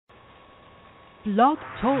Blog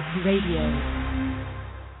Talk Radio.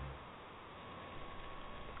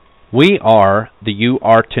 We are the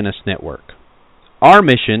UR Tennis Network. Our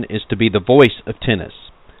mission is to be the voice of tennis.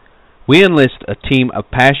 We enlist a team of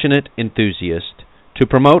passionate enthusiasts to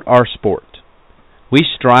promote our sport. We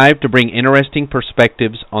strive to bring interesting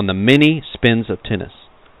perspectives on the many spins of tennis.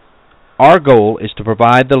 Our goal is to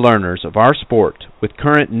provide the learners of our sport with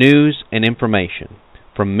current news and information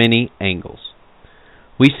from many angles.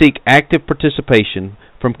 We seek active participation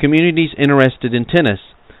from communities interested in tennis,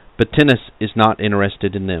 but tennis is not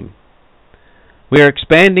interested in them. We are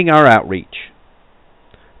expanding our outreach.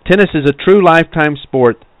 Tennis is a true lifetime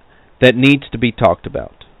sport that needs to be talked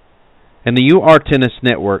about, and the UR Tennis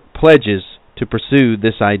Network pledges to pursue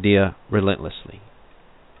this idea relentlessly.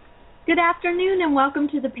 Good afternoon and welcome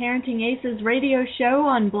to the Parenting Aces radio show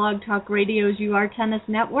on Blog Talk Radio's UR Tennis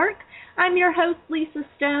Network. I'm your host, Lisa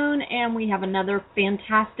Stone, and we have another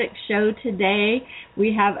fantastic show today.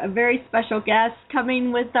 We have a very special guest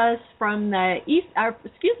coming with us from the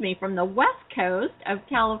from the West Coast of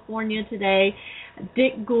California today,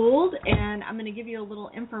 Dick Gould, and I'm going to give you a little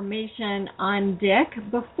information on Dick.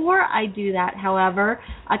 Before I do that, however,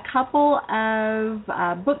 a couple of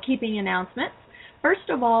bookkeeping announcements. First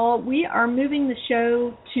of all, we are moving the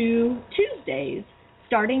show to Tuesdays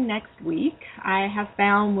starting next week. I have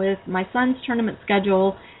found with my son's tournament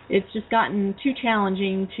schedule, it's just gotten too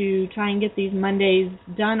challenging to try and get these Mondays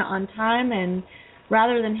done on time, and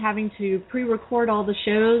rather than having to pre-record all the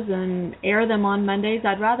shows and air them on Mondays,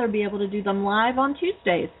 I'd rather be able to do them live on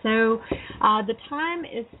Tuesdays. So the time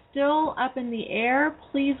is still up in the air.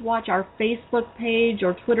 Please watch our Facebook page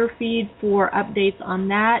or Twitter feed for updates on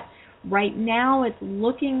that. Right now, it's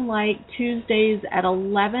looking like Tuesdays at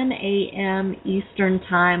 11 a.m. Eastern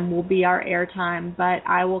Time will be our air time, but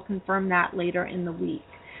I will confirm that later in the week.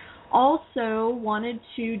 Also, wanted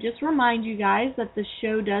to just remind you guys that the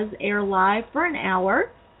show does air live for an hour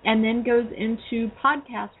and then goes into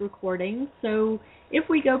podcast recording. So if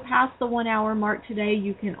we go past the 1 hour mark today,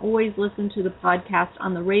 you can always listen to the podcast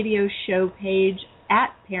on the radio show page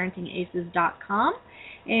at ParentingAces.com.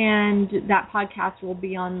 And that podcast will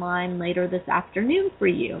be online later this afternoon for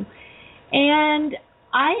you. And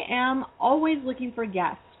I am always looking for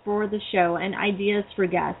guests for the show and ideas for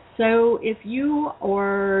guests. So if you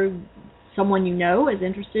or someone you know is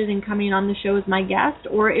interested in coming on the show as my guest,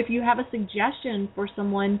 or if you have a suggestion for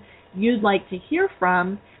someone you'd like to hear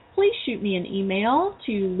from, please shoot me an email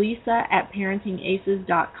to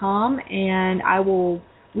lisa@parentingaces.com, and I will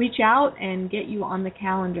reach out and get you on the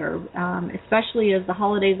calendar. Especially as the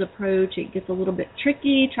holidays approach, it gets a little bit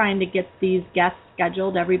tricky trying to get these guests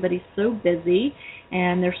scheduled. Everybody's so busy,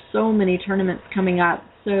 and there's so many tournaments coming up.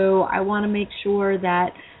 So I want to make sure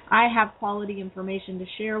that I have quality information to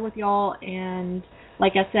share with y'all. And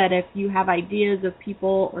like I said, if you have ideas of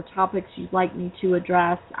people or topics you'd like me to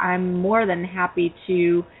address, I'm more than happy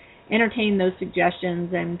to entertain those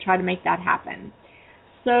suggestions and try to make that happen.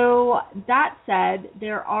 So that said,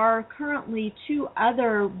 there are currently two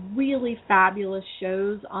other really fabulous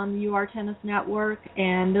shows on the UR Tennis Network,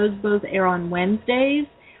 and those both air on Wednesdays.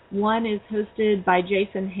 One is hosted by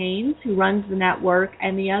Jason Haynes, who runs the network,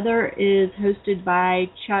 and the other is hosted by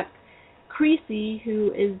Chuck Creasy,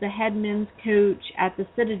 who is the head men's coach at the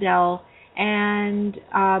Citadel. And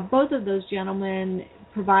both of those gentlemen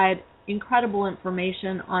provide incredible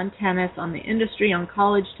information on tennis, on the industry, on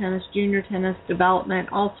college tennis, junior tennis, development,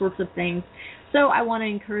 all sorts of things. So I want to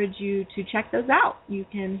encourage you to check those out. You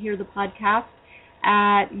can hear the podcast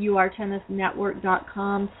at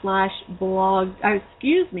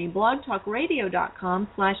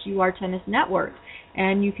blogtalkradio.com/URTennisNetwork,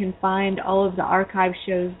 and you can find all of the archive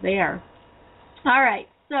shows there. All right,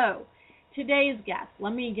 so today's guest,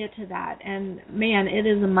 let me get to that. And man, it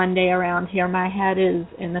is a Monday around here. My head is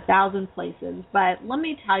in 1,000 places. But let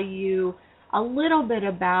me tell you a little bit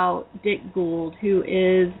about Dick Gould, who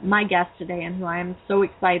is my guest today and who I am so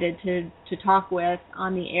excited to talk with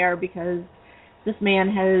on the air, because this man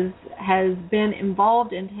has been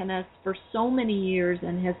involved in tennis for so many years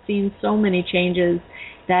and has seen so many changes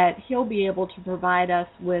that he'll be able to provide us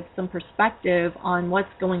with some perspective on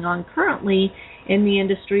what's going on currently in the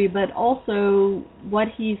industry, but also what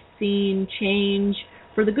he's seen change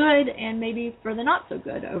for the good and maybe for the not so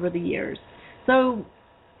good over the years. So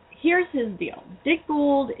here's his deal. Dick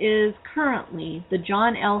Gould is currently the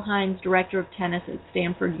John L. Hines Director of Tennis at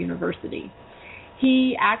Stanford University.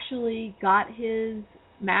 He actually got his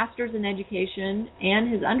master's in education and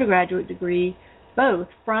his undergraduate degree both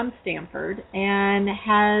from Stanford, and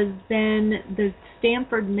has been the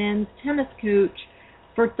Stanford men's tennis coach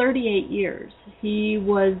for 38 years. He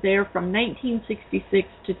was there from 1966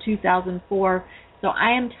 to 2004. So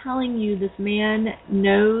I am telling you, this man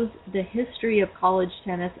knows the history of college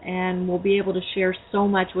tennis and will be able to share so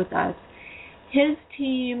much with us. His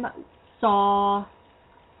team saw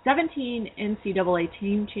 17 NCAA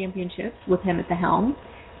team championships with him at the helm,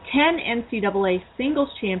 10 NCAA singles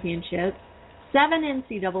championships, 7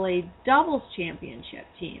 NCAA doubles championship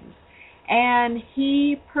teams. And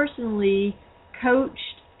he personally coached,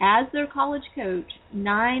 as their college coach,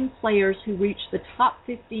 9 players who reached the top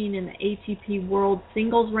 15 in the ATP World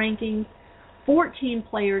Singles rankings, 14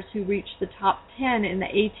 players who reached the top 10 in the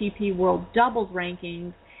ATP World Doubles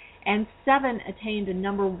rankings, and 7 attained a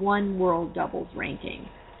number 1 World Doubles ranking.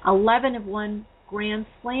 11 have won Grand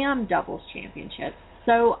Slam doubles championships.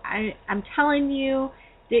 So I'm telling you,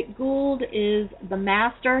 Dick Gould is the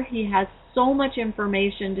master. He has so much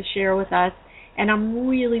information to share with us, and I'm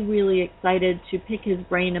really, really excited to pick his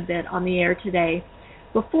brain a bit on the air today.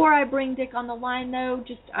 Before I bring Dick on the line, though,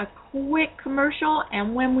 just a quick commercial,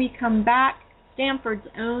 and when we come back, Stanford's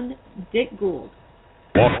own Dick Gould.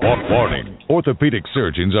 Warning. Orthopedic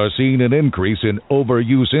surgeons are seeing an increase in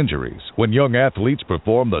overuse injuries when young athletes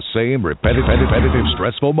perform the same repetitive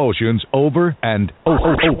stressful motions over and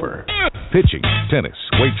over. Pitching, tennis,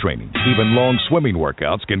 weight training, even long swimming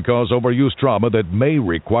workouts can cause overuse trauma that may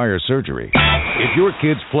require surgery. If your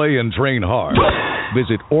kids play and train hard,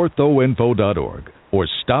 visit orthoinfo.org or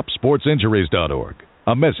stopsportsinjuries.org.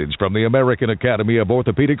 A message from the American Academy of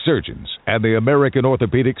Orthopedic Surgeons and the American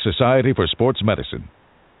Orthopedic Society for Sports Medicine.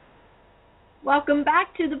 Welcome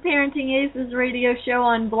back to the Parenting Aces radio show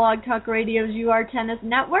on Blog Talk Radio's UR Tennis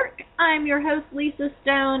Network. I'm your host, Lisa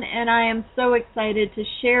Stone, and I am so excited to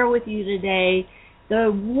share with you today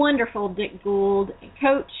the wonderful Dick Gould.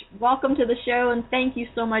 Coach, welcome to the show, and thank you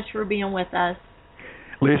so much for being with us.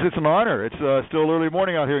 Lisa, it's an honor. It's still early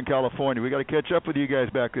morning out here in California. We got to catch up with you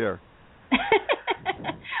guys back there.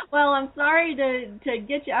 Well, I'm sorry to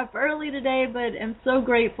get you up early today, but I'm so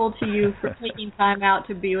grateful to you for taking time out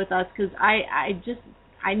to be with us, because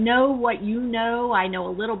I know what you know. I know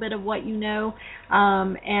a little bit of what you know,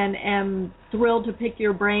 and am thrilled to pick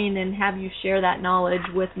your brain and have you share that knowledge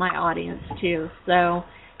with my audience too. So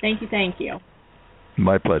thank you.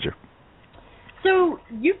 My pleasure. So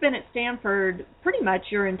you've been at Stanford pretty much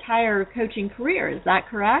your entire coaching career, is that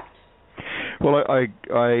correct? Well,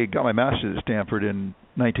 I got my master's at Stanford in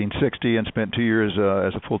 1960 and spent 2 years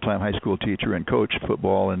as a full-time high school teacher and coach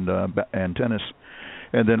football and tennis,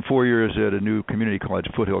 and then 4 years at a new community college,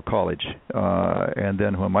 Foothill College. And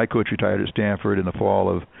then when my coach retired at Stanford in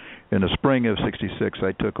the spring of '66,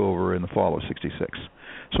 I took over in the fall of '66.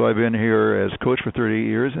 So I've been here as coach for 38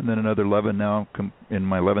 years, and then another 11 now in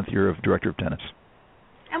my 11th year of director of tennis.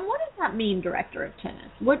 And what does that mean, director of tennis?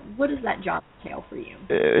 What does that job entail for you?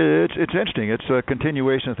 It's interesting. It's a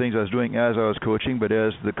continuation of things I was doing as I was coaching, but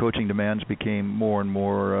as the coaching demands became more and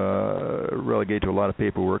more relegated to a lot of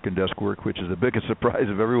paperwork and desk work, which is the biggest surprise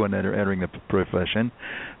of everyone entering the profession,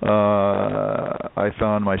 I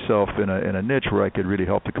found myself in a niche where I could really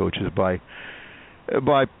help the coaches by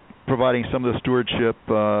providing some of the stewardship,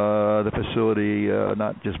 the facility,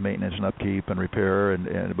 not just maintenance and upkeep and repair,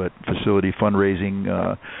 but facility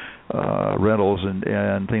fundraising, rentals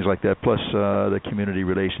and things like that, plus the community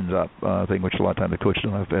relations thing, which a lot of times the coaches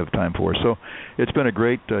don't have time for. So it's been a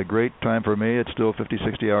great time for me. It's still 50,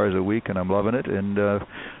 60 hours a week, and I'm loving it, and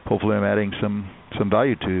hopefully I'm adding some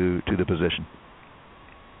value to the position.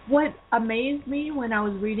 What amazed me when I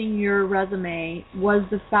was reading your resume was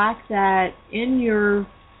the fact that during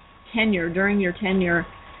your tenure,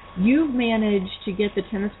 you've managed to get the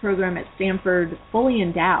tennis program at Stanford fully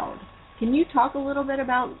endowed. Can you talk a little bit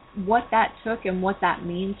about what that took and what that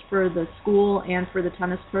means for the school and for the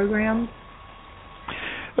tennis program?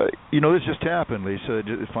 This just happened, Lisa.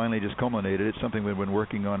 It finally just culminated. It's something we've been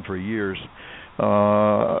working on for years.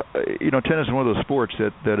 Tennis is one of those sports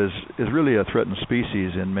that is really a threatened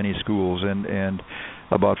species in many schools, and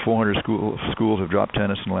about 400 schools have dropped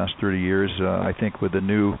tennis in the last 30 years. I think with the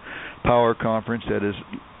new power conference that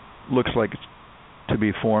looks like it's to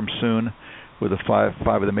be formed soon, with the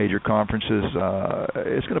five of the major conferences,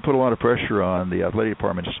 it's going to put a lot of pressure on the athletic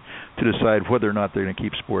departments to decide whether or not they're going to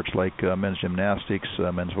keep sports like men's gymnastics,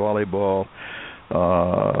 men's volleyball,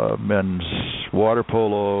 men's water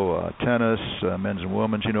polo, tennis, men's and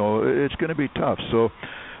women's. It's going to be tough. So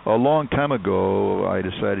a long time ago, I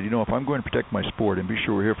decided, if I'm going to protect my sport and be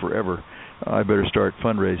sure we're here forever, I better start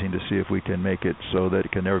fundraising to see if we can make it so that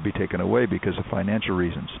it can never be taken away because of financial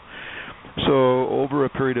reasons. So over a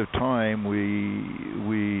period of time,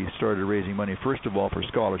 we started raising money. First of all, for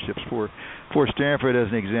scholarships. For Stanford, as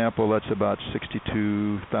an example, that's about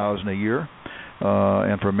 $62,000 a year,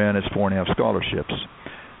 and for men, it's 4.5 scholarships.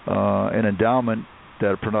 An endowment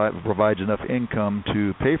that provides enough income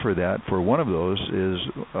to pay for that for one of those is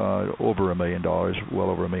over $1 million, well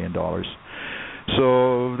over $1 million.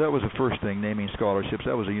 So that was the first thing, naming scholarships.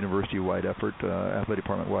 That was a university-wide effort, athletic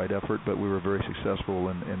department-wide effort, but we were very successful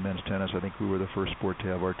in men's tennis. I think we were the first sport to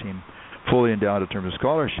have our team fully endowed in terms of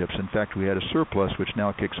scholarships. In fact, we had a surplus, which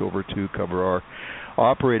now kicks over to cover our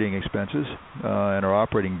operating expenses and our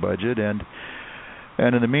operating budget. And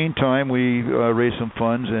in the meantime, we raised some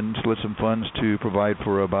funds and split some funds to provide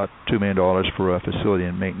for about $2 million for a facility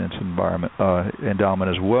and maintenance endowment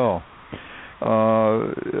as well.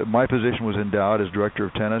 My position was endowed as director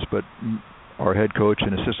of tennis, but our head coach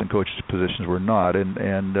and assistant coach positions were not. And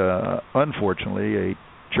unfortunately, a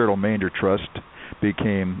charitable remainder trust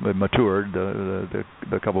matured.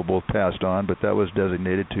 The couple both passed on, but that was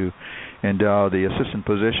designated to endow the assistant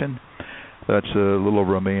position. That's a little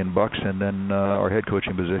over $1 million, and then our head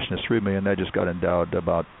coaching position is $3 million. That just got endowed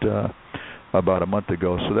about a month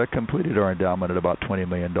ago. So that completed our endowment at about $20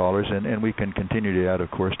 million, and we can continue to add, of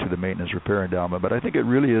course, to the maintenance repair endowment. But I think it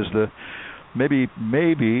really is maybe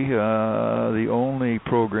the only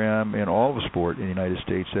program in all of sport in the United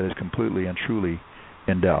States that is completely and truly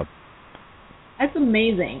endowed. That's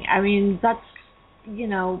amazing. I mean, that's,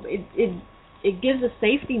 it gives a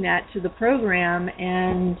safety net to the program,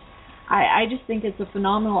 and I just think it's a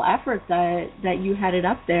phenomenal effort that you headed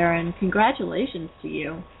up there, and congratulations to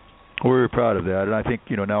you. We're proud of that, and I think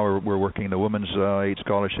now we're working. The women's 8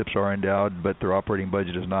 scholarships are endowed, but their operating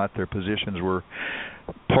budget is not. Their positions were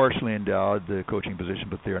partially endowed, the coaching position,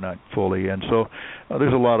 but they are not fully. And so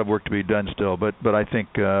there's a lot of work to be done still. But I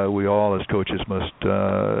think we all as coaches must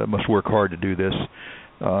work hard to do this.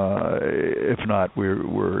 If not,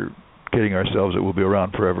 we're kidding ourselves. It will be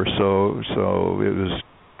around forever. So it was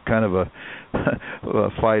kind of a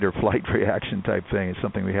fight or flight reaction type thing. It's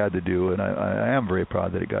something we had to do, and I am very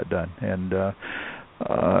proud that it got done. And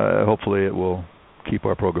hopefully it will keep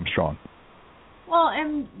our program strong. Well,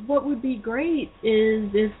 and what would be great is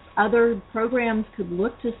if other programs could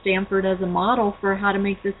look to Stanford as a model for how to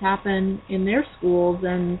make this happen in their schools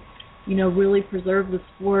and, really preserve the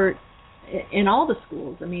sport in all the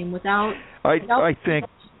schools. I mean, I think,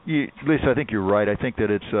 Lisa, I think you're right. I think that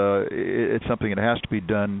it's something that has to be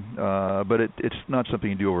done, but it's not something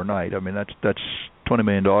you do overnight. I mean, that's $20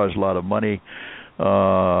 million, a lot of money.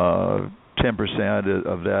 10%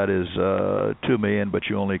 of that is $2 million, but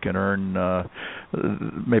you only can earn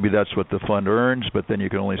maybe that's what the fund earns, but then you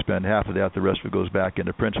can only spend half of that. The rest of it goes back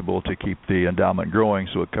into principal to keep the endowment growing,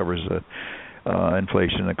 so it covers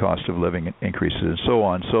inflation and cost of living increases and so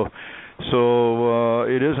on. So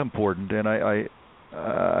it is important, and I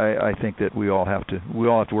think that we all have to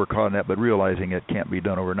work hard on that, but realizing it can't be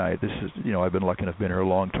done overnight. This is, I've been lucky enough to be here a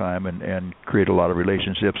long time and create a lot of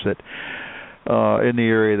relationships that in the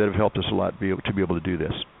area that have helped us a lot to be able to do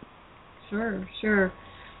this. Sure.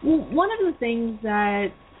 Well, one of the things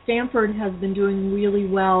that Stanford has been doing really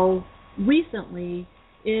well recently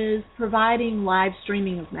is providing live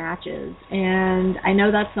streaming of matches, and I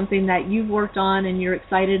know that's something that you've worked on and you're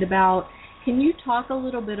excited about. Can you talk a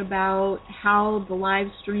little bit about how the live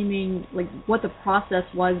streaming, like what the process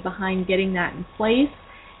was behind getting that in place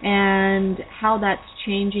and how that's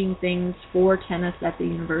changing things for tennis at the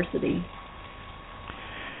university?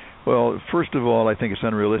 Well, first of all, I think it's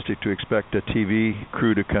unrealistic to expect a TV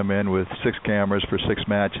crew to come in with 6 cameras for 6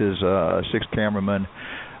 matches, 6 cameramen,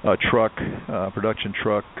 a truck, production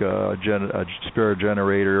truck, a spare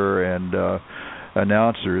generator, and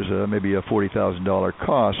announcers, maybe a $40,000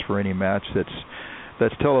 cost for any match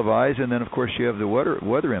that's televised. And then, of course, you have the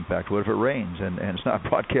weather impact. What if it rains? And it's not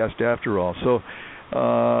broadcast after all. So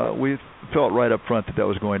we felt right up front that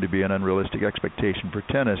was going to be an unrealistic expectation for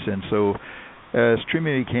tennis. And so as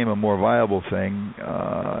streaming became a more viable thing,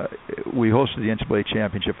 we hosted the NCAA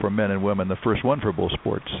Championship for men and women, the first one for both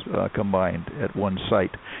sports combined at one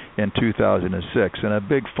site in 2006. And a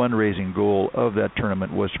big fundraising goal of that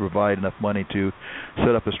tournament was to provide enough money to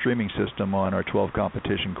set up a streaming system on our 12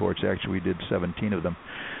 competition courts. Actually, we did 17 of them.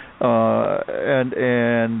 And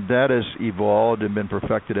that has evolved and been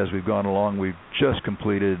perfected as we've gone along. We've just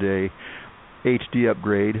completed a HD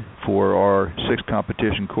upgrade for our 6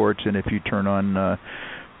 competition courts, and if you turn on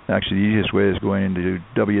Actually, the easiest way is going into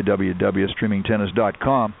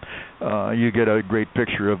www.streamingtennis.com. You get a great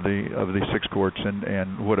picture of the 6 courts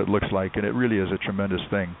and what it looks like, and it really is a tremendous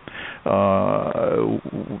thing.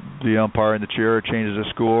 The umpire in the chair changes the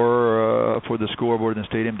score for the scoreboard in the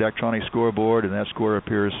stadium, electronic scoreboard, and that score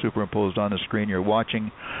appears superimposed on the screen you're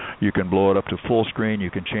watching. You can blow it up to full screen. You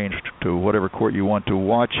can change to whatever court you want to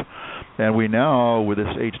watch. And we now, with this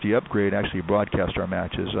HD upgrade, actually broadcast our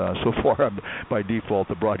matches. So far, I'm by default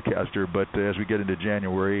the broadcaster, but as we get into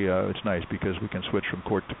January, it's nice because we can switch from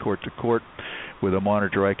court to court to court with a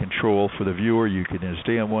monitor I control for the viewer. You can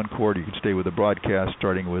stay on one court, you can stay with the broadcast,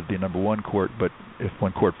 starting with the number 1 court. But if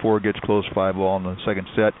when court 4 gets close, 5-all in the second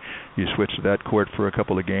set, you switch to that court for a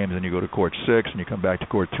couple of games, and you go to court 6, and you come back to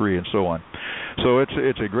court 3, and so on. So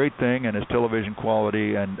it's a great thing, and it's television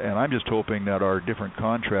quality, and I'm just hoping that our different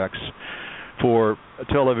contracts for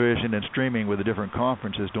television and streaming with the different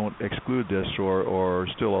conferences don't exclude this or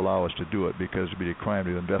still allow us to do it, because it would be a crime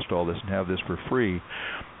to invest all this and have this for free.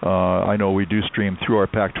 I know we do stream through our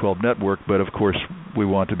Pac-12 network, but of course we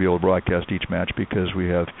want to be able to broadcast each match because we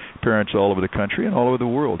have parents all over the country and all over the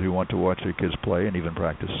world who want to watch their kids play and even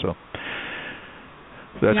practice. So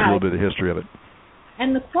that's a little bit of the history of it.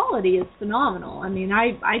 And the quality is phenomenal. I mean,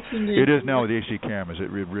 I tuned in. It is now with the HD cameras. It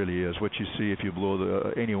really is. What you see if you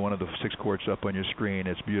blow any one of the 6 courts up on your screen,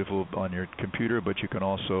 it's beautiful on your computer, but you can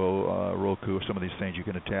also, Roku, some of these things, you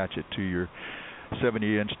can attach it to your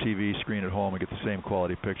 70-inch TV screen at home and get the same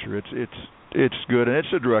quality picture. It's good, and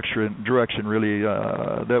it's a direction really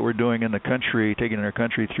that we're doing in the country, taking our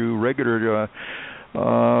country through regular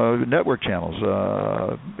network channels.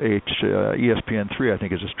 ESPN3, I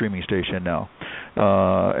think, is a streaming station now,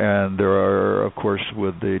 and there are, of course,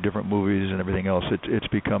 with the different movies and everything else, it's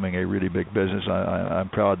becoming a really big business. I'm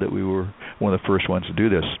proud that we were one of the first ones to do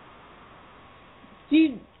this.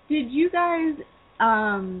 Did you guys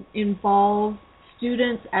involve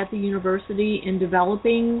students at the university in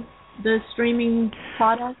developing the streaming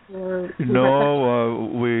product, or no?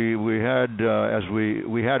 We had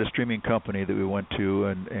we had a streaming company that we went to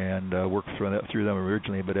and worked through them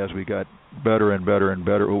originally, but as we got better and better and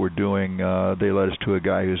better at what we're doing, they led us to a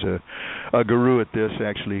guy who's a guru at this.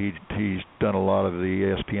 Actually, he's done a lot of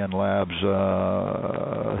the ESPN Labs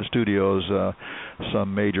studios,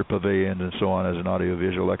 some major pavilions and so on, as an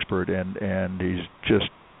audiovisual expert, and he's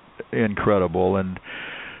just incredible. And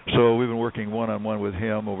so we've been working one-on-one with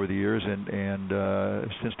him over the years, and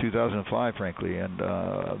since 2005, frankly, and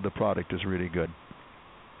the product is really good.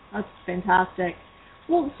 That's fantastic.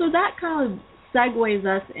 Well, so that kind of segues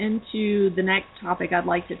us into the next topic I'd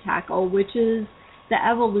like to tackle, which is the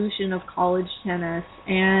evolution of college tennis.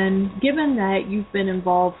 And given that you've been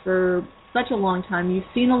involved for such a long time, you've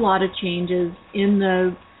seen a lot of changes in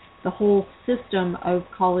the whole system of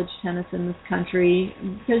college tennis in this country,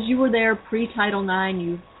 because you were there pre-Title IX,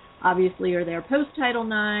 you obviously are there post-Title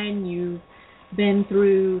IX, you've been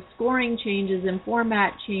through scoring changes and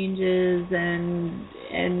format changes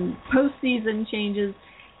and postseason changes.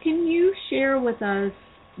 Can you share with us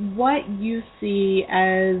what you see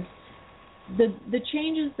as the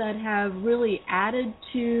changes that have really added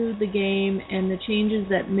to the game and the changes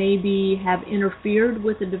that maybe have interfered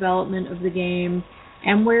with the development of the game,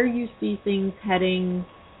 and where you see things heading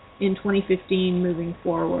in 2015 moving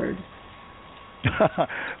forward?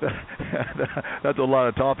 That's a lot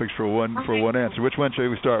of topics for one answer. Which one should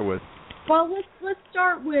we start with? Well, let's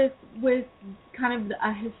start with kind of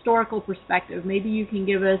a historical perspective. Maybe you can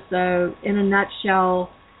give us, in a nutshell,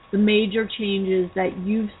 the major changes that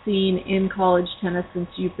you've seen in college tennis since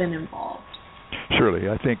you've been involved. Surely.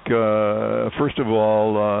 I think, first of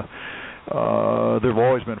all, there have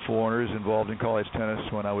always been foreigners involved in college tennis.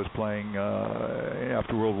 When I was playing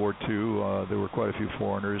after World War II, there were quite a few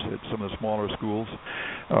foreigners at some of the smaller schools.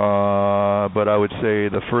 But I would say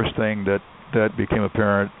the first thing that became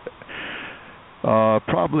apparent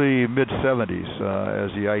probably mid-'70s,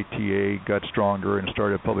 as the ITA got stronger and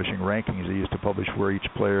started publishing rankings. They used to publish where each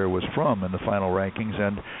player was from in the final rankings,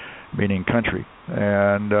 and meaning country.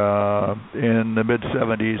 And in the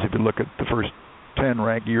mid-'70s, if you look at the first 10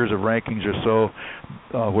 years of rankings or so,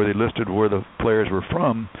 where they listed where the players were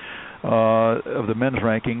from, of the men's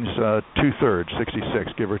rankings, 2/3,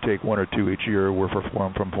 66, give or take 1 or 2 each year, were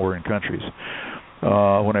from foreign countries.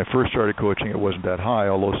 When I first started coaching, it wasn't that high,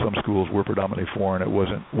 although some schools were predominantly foreign. It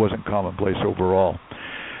wasn't commonplace overall.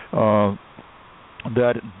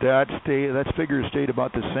 That figure stayed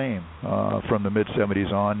about the same from the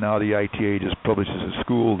mid-'70s on. Now the ITA just publishes a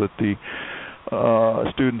school that the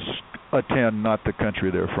students attend, not the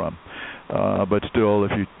country they're from. But still,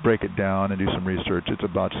 if you break it down and do some research, it's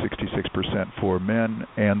about 66% for men,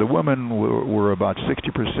 and the women were about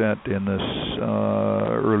 60% in this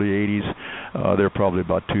early 80s. They're probably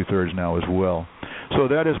about 2/3 now as well. So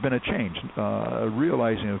that has been a change.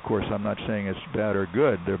 Realizing, of course, I'm not saying it's bad or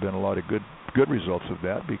good. There have been a lot of good results of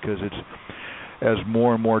that, because it's as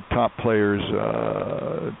more and more top players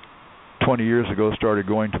 20 years ago started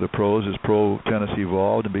going to the pros, as pro tennis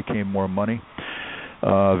evolved and became more money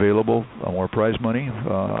available, more prize money,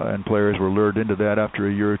 and players were lured into that after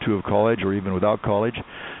a year or two of college, or even without college.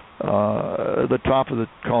 The top of the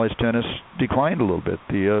college tennis declined a little bit,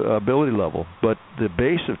 the ability level, but the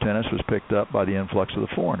base of tennis was picked up by the influx of the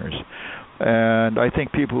foreigners. And I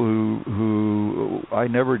think people who I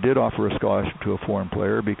never did offer a scholarship to a foreign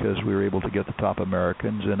player, because we were able to get the top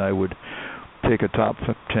Americans, and I would take a top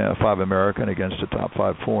 5 American against a top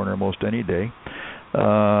 5 foreigner most any day,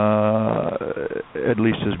 at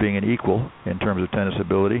least as being an equal in terms of tennis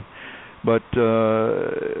ability. But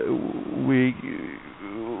we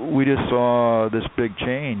just saw this big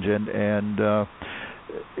change, and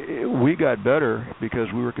we got better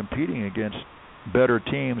because we were competing against better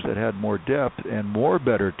teams that had more depth, and more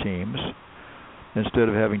better teams. Instead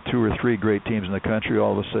of having 2 or 3 great teams in the country,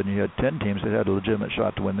 all of a sudden you had 10 teams that had a legitimate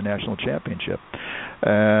shot to win the national championship.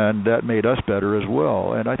 And that made us better as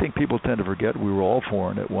well. And I think people tend to forget we were all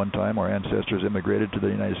foreign at one time. Our ancestors immigrated to the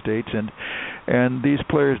United States, and these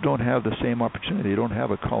players don't have the same opportunity. They don't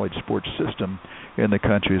have a college sports system in the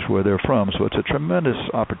countries where they're from. So it's a tremendous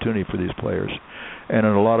opportunity for these players, and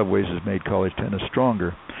in a lot of ways has made college tennis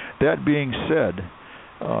stronger. That being said,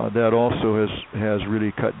 that also has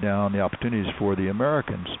really cut down the opportunities for the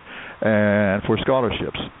Americans and for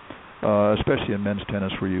scholarships, especially in men's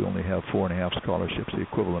tennis, where you only have 4.5 scholarships, the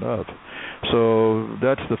equivalent of. So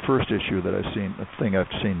that's the first issue that I've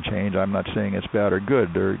seen change. I'm not saying it's bad or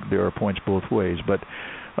good. There are points both ways, but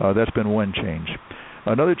that's been one change.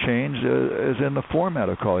 Another change is in the format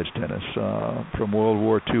of college tennis. From World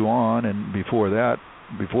War II on, and before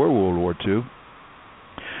World War II,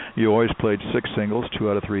 you always played 6 singles,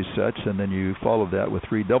 2 out of 3 sets, and then you followed that with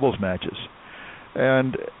 3 doubles matches.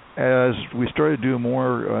 And as we started to do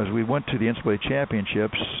more, as we went to the NCAA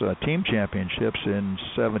championships, team championships in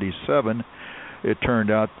 '77, it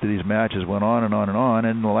turned out that these matches went on and on and on.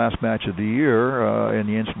 And in the last match of the year in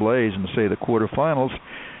the NCAAs, and say the quarterfinals,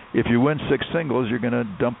 if you win 6 singles, you're going to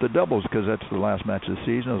dump the doubles, because that's the last match of the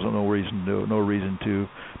season. There's no reason to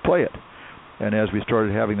play it. And as we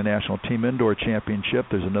started having the National Team Indoor Championship,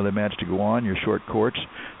 there's another match to go on, your short courts.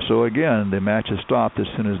 So again, the matches stopped as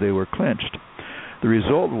soon as they were clinched. The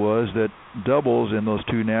result was that doubles in those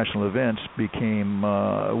 2 national events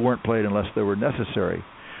weren't played unless they were necessary.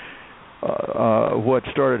 What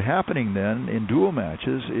started happening then in dual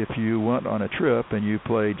matches, if you went on a trip and you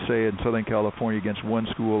played, say, in Southern California against one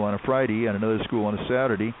school on a Friday and another school on a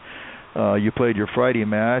Saturday, you played your Friday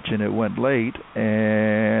match and it went late,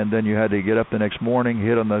 and then you had to get up the next morning,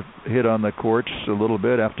 hit on the courts a little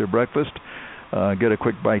bit after breakfast, get a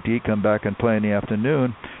quick bite to eat, come back and play in the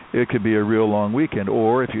afternoon. It could be a real long weekend.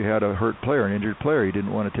 Or if you had a hurt player, an injured player, you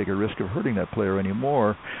didn't want to take a risk of hurting that player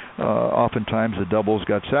anymore. Oftentimes the doubles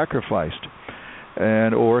got sacrificed.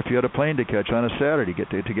 Or if you had a plane to catch on a Saturday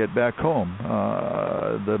to get back home,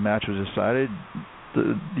 the match was decided,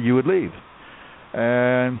 you would leave.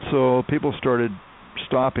 And so people started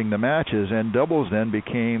stopping the matches, and doubles then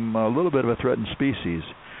became a little bit of a threatened species.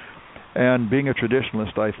 And being a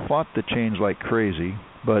traditionalist, I fought the change like crazy,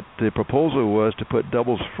 but the proposal was to put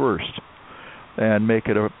doubles first and make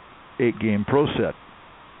it a 8-game pro set,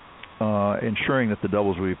 ensuring that the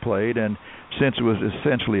doubles would be played. And since it was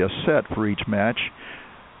essentially a set for each match,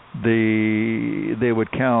 they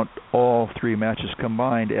would count all 3 matches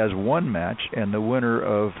combined as one match, and the winner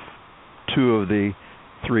of 2 of the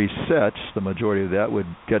 3 sets, the majority of that, would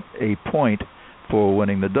get a point for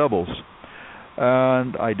winning the doubles.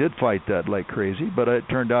 And I did fight that like crazy, but it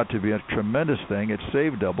turned out to be a tremendous thing. It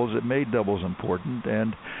saved doubles. It made doubles important.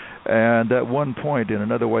 And that 1 point in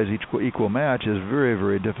an otherwise equal match is very,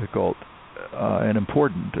 very difficult and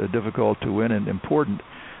important, difficult to win and important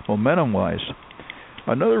momentum-wise.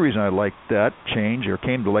 Another reason I liked that change, or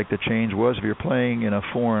came to like the change, was if you're playing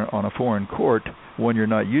on a foreign court, one you're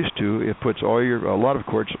not used to, it puts a lot of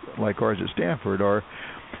courts like ours at Stanford are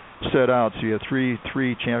set out, so you have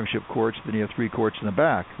three championship courts, then you have 3 courts in the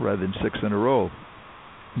back rather than 6 in a row.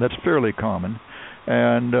 That's fairly common,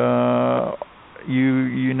 and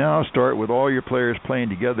you now start with all your players playing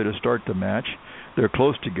together to start the match. They're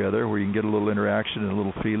close together, where you can get a little interaction and a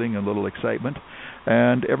little feeling and a little excitement,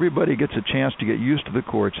 and everybody gets a chance to get used to the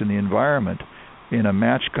courts and the environment in a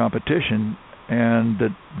match competition. And the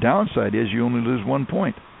downside is you only lose 1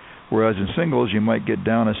 point. Whereas in singles, you might get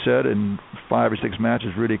down a set in 5 or 6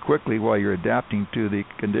 matches really quickly while you're adapting to the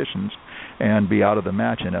conditions and be out of the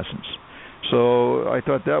match in essence. So I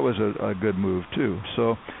thought that was a good move too.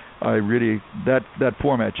 So I really, that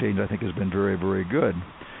format change I think has been very, very good.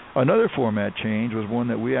 Another format change was one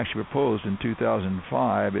that we actually proposed in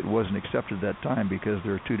 2005. It wasn't accepted at that time because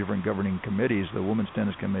there are two different governing committees, the Women's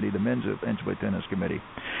Tennis Committee, the Men's NCAA Tennis Committee.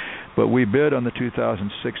 But we bid on the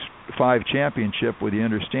 2006-5 championship with the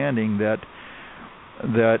understanding that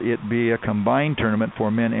it be a combined tournament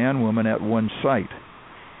for men and women at one site.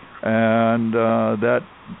 And that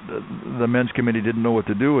the men's committee didn't know what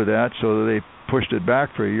to do with that, so they pushed it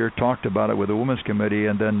back for a year, talked about it with the women's committee,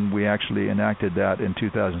 and then we actually enacted that in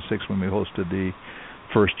 2006 when we hosted the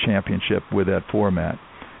first championship with that format.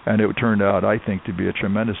 And it turned out, I think, to be a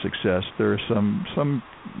tremendous success. There are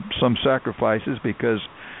some sacrifices because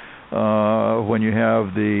when you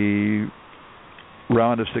have the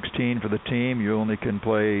round of 16 for the team, you only can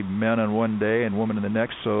play men on one day and women in the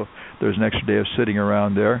next, so there's an extra day of sitting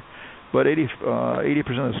around there. But 80%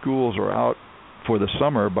 of the schools are out for the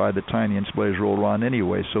summer by the time the NCAA's roll around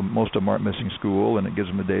anyway, so most of them aren't missing school, and it gives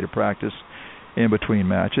them a day to practice in between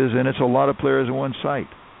matches, and it's a lot of players in one site.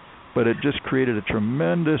 But it just created a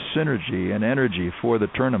tremendous synergy and energy for the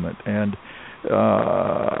tournament, and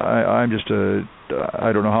I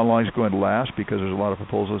don't know how long it's going to last because there's a lot of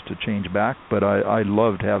proposals to change back, but I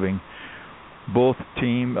loved having both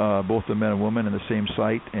the men and women in the same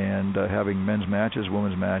site and having men's matches,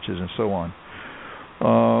 women's matches, and so on.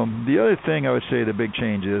 The other thing I would say the big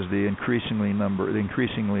change is the increasingly number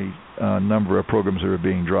of programs that are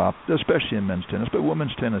being dropped, especially in men's tennis, but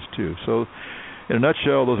women's tennis too. So, in a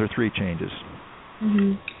nutshell, those are three changes.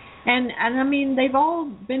 Mm-hmm. And I mean, they've all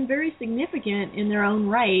been very significant in their own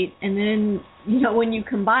right. And then, when you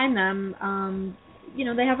combine them,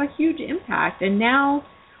 they have a huge impact. And now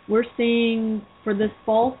we're seeing for this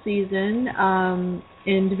fall season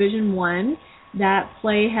in Division I that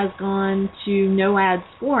play has gone to no-ad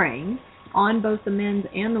scoring on both the men's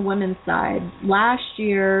and the women's side. Last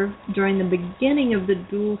year, during the beginning of the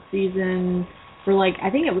dual season, for I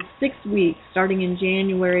think it was 6 weeks, starting in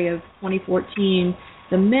January of 2014,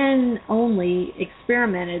 the men only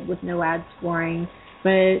experimented with no-ad scoring,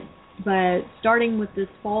 but starting with this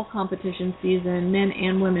fall competition season, men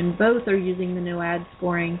and women both are using the no-ad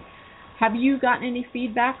scoring. Have you gotten any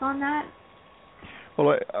feedback on that?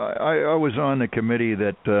 Well, I was on the committee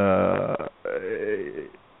that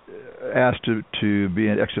asked to be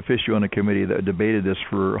an ex officio on a committee that debated this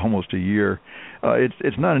for almost a year.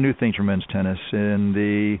 It's not a new thing for men's tennis. In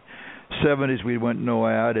the 70s, we went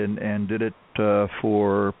no-ad and did it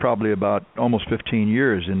for probably about almost 15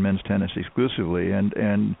 years in men's tennis exclusively.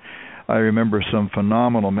 And I remember some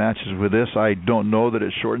phenomenal matches with this. I don't know that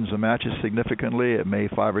it shortens the matches significantly. It may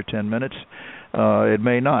 5 or 10 minutes. It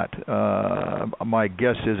may not. My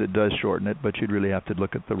guess is it does shorten it, but you'd really have to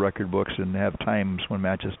look at the record books and have times when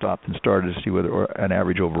matches stopped and started to see whether an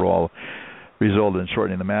average overall resulted in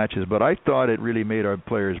shortening the matches. But I thought it really made our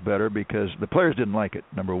players better because the players didn't like it,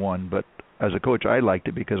 number one. But as a coach, I liked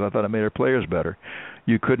it because I thought it made our players better.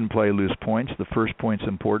 You couldn't play loose points. The first point's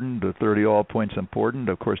important. The 30-all point's important.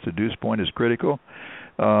 Of course, the deuce point is critical.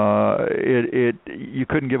 You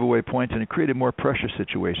couldn't give away points, and it created more pressure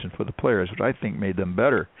situation for the players, which I think made them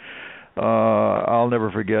better. I'll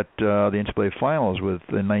never forget the NCAA finals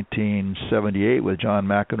in 1978 with John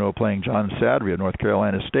McEnroe playing John Sadri of North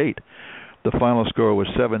Carolina State. The final score was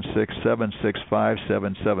 7-6, 7-6,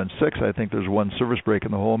 5-7, 7-6. I think there was one service break in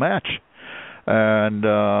the whole match. And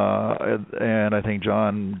I think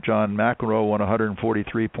John McEnroe won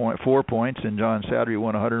 143.4 points, and John Sadri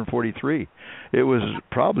won 143. It was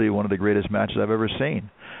probably one of the greatest matches I've ever seen.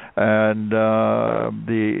 And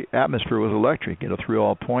the atmosphere was electric.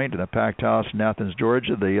 3-all point in a packed house in Athens,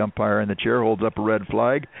 Georgia. The umpire in the chair holds up a red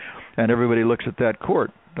flag, and everybody looks at that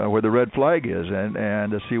court where the red flag is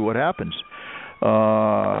and to see what happens.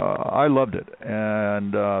 I loved it,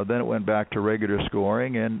 and then it went back to regular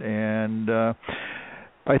scoring, and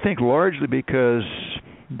I think largely because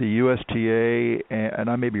the USTA, and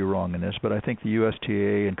I may be wrong in this, but I think the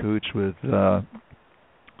USTA in cahoots with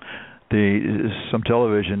some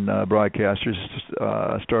television broadcasters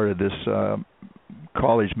started this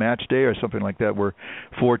college match day or something like that, where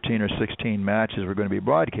 14 or 16 matches were going to be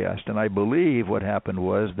broadcast, and I believe what happened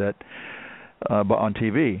was that on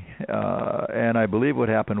TV. And I believe what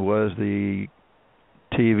happened was the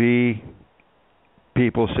TV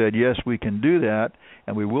people said, yes, we can do that,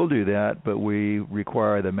 and we will do that, but we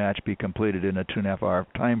require the match be completed in a 2.5-hour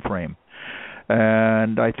time frame.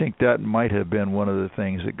 And I think that might have been one of the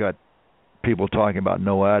things that got people talking about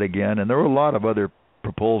NOAD again, and there were a lot of other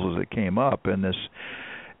proposals that came up in this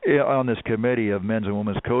on this committee of men's and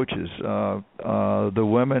women's coaches. The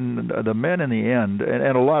men in the end,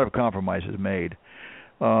 and a lot of compromises made.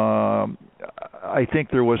 I think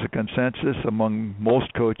there was a consensus among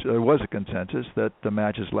most coaches. There was a consensus that the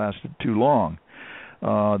matches lasted too long.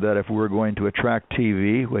 That if we were going to attract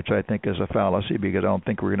TV, which I think is a fallacy because I don't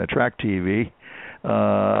think we're going to attract TV,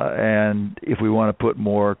 and if we want to put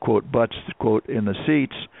more, quote, butts, quote, in the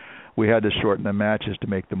seats, we had to shorten the matches to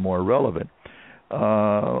make them more relevant.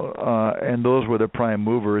 And those were the prime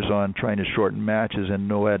movers on trying to shorten matches, and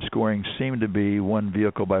NOAD scoring seemed to be one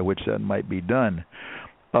vehicle by which that might be done.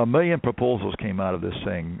 1 million proposals came out of this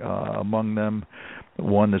thing. Among them,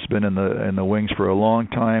 one that's been in the wings for a long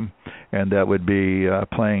time, and that would be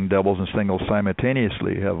playing doubles and singles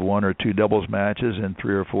simultaneously. You have 1 or 2 doubles matches and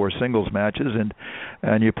 3 or 4 singles matches,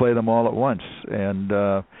 and you play them all at once, and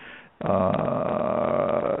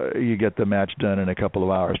you get the match done in a couple of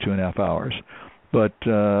hours, 2.5 hours. But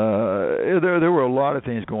there were a lot of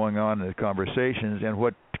things going on in the conversations, and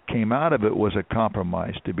what came out of it was a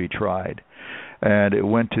compromise to be tried. And it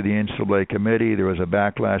went to the NCAA committee. There was a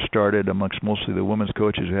backlash started amongst mostly the women's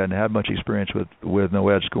coaches who hadn't had much experience with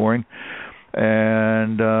NOAD scoring.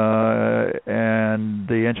 And the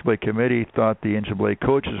NCAA committee thought the NCAA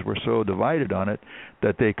coaches were so divided on it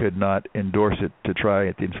that they could not endorse it to try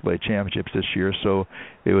at the NCAA championships this year. So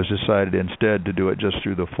it was decided instead to do it just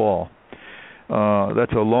through the fall.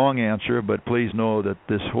 That's a long answer, but please know that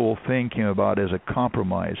this whole thing came about as a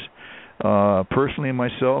compromise. Personally,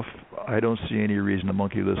 myself, I don't see any reason to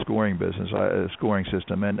monkey the scoring scoring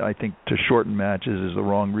system, and I think to shorten matches is the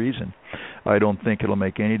wrong reason. I don't think it'll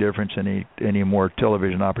make any difference any more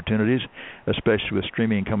television opportunities, especially with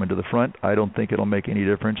streaming coming to the front. I don't think it'll make any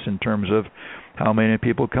difference in terms of how many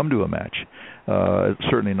people come to a match. It's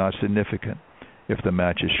certainly not significant if the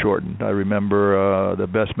match is shortened. I remember the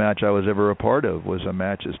best match I was ever a part of was a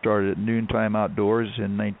match that started at noontime outdoors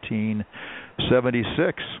in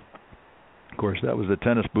 1976. Of course, that was the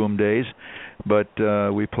tennis boom days, but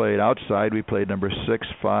we played outside. We played number 6,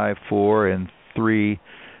 5, 4, and 3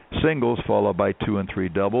 singles, followed by 2 and 3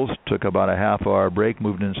 doubles. Took about a half-hour break,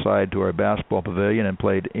 moved inside to our basketball pavilion, and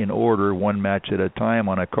played in order, one match at a time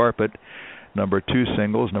on a carpet. Number 2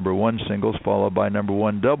 singles, number 1 singles, followed by number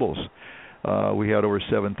 1 doubles. We had over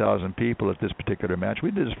 7,000 people at this particular match. We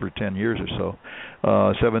did this for 10 years or so.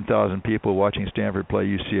 7,000 people watching Stanford play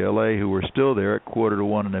UCLA who were still there at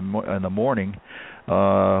 1:45 in the morning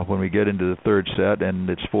when we get into the third set, and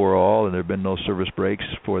it's 4-all, and there have been no service breaks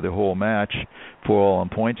for the whole match, 4-all in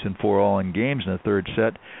points and 4-all in games in the third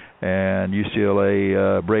set. And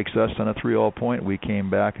UCLA breaks us on a 3-all point. We came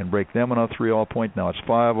back and break them on a 3-all point. Now it's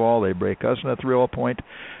 5-all. They break us on a 3-all point.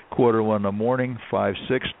 1:45 in the morning,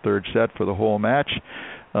 5-6, third set for the whole match.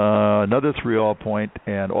 Another 3-all point,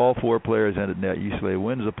 and all 4 players ended net. UCLA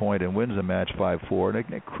wins the point and wins the match 5-4. An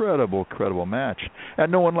incredible match.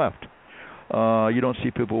 And no one left. You don't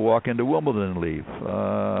see people walk into Wimbledon and leave.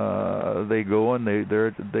 They go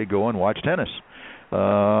and watch tennis.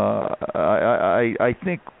 I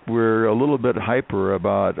think we're a little bit hyper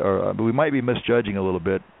about, or we might be misjudging a little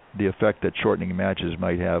bit the effect that shortening matches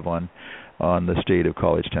might have on the state of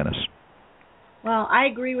college tennis. Well, I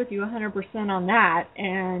agree with you 100% on that,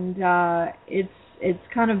 and it's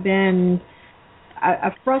kind of been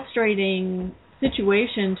a frustrating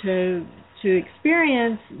situation to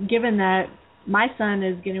experience, given that my son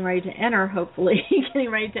is getting ready to enter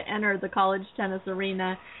the college tennis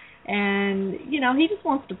arena. And, he just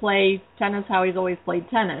wants to play tennis how he's always played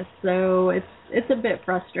tennis. So it's a bit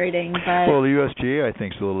frustrating. But well, the USGA, I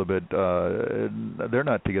think, is a little bit, they're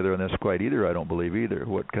not together on this quite either, I don't believe either,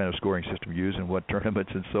 what kind of scoring system you use and what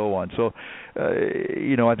tournaments and so on. So,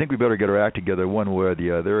 I think we better get our act together one way or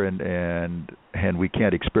the other, and we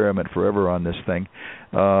can't experiment forever on this thing.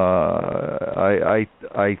 There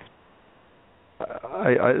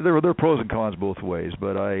are pros and cons both ways,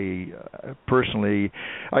 but I personally,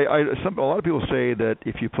 a lot of people say that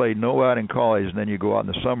if you play NOAD in college and then you go out in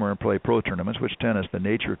the summer and play pro tournaments, which the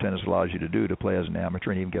nature of tennis allows you to do, to play as an amateur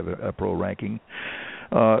and even get a pro ranking.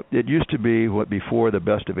 It used to be before the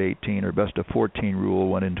best of 18 or best of 14 rule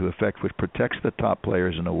went into effect, which protects the top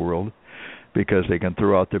players in the world because they can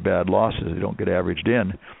throw out their bad losses. They don't get averaged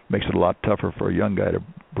in. Makes it a lot tougher for a young guy to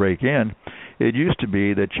break in. It used to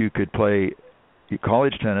be that you could play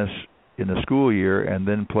college tennis in the school year and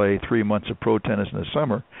then play 3 months of pro tennis in the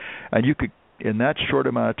summer, and you could, in that short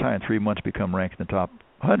amount of time, 3 months, become ranked in the top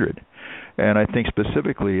 100. And I think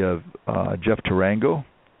specifically of Jeff Tarango,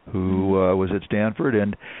 who was at Stanford,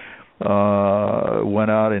 and went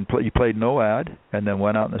out and he played NOAD, and then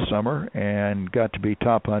went out in the summer and got to be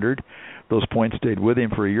top 100. Those points stayed with him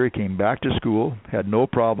for a year. He came back to school, had no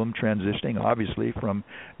problem transitioning, obviously, from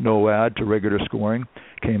NOAD to regular scoring.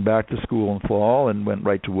 Came back to school in fall and went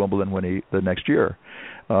right to Wimbledon the next year.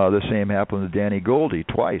 The same happened with Danny Gould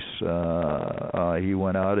twice. He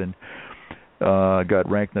went out and got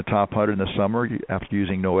ranked in the top 100 in the summer after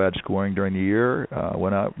using NOAD scoring during the year.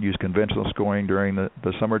 Went out, used conventional scoring during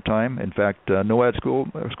the summertime. In fact, NOAD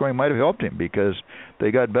scoring might have helped him because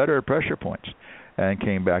they got better at pressure points, and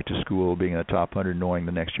came back to school being in the top 100, knowing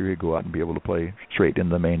the next year he'd go out and be able to play straight in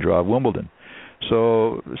the main draw of Wimbledon.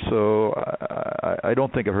 So I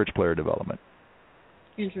don't think it hurts player development.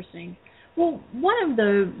 Interesting. Well, one of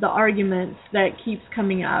the arguments that keeps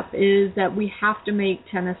coming up is that we have to make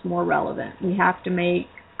tennis more relevant. We have to make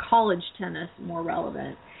college tennis more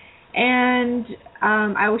relevant. And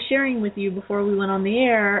I was sharing with you before we went on the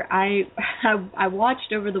air, I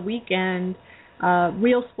watched over the weekend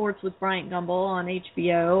Real Sports with Bryant Gumbel on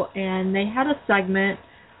HBO, and they had a segment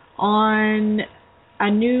on a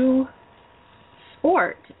new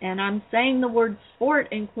sport, and I'm saying the word sport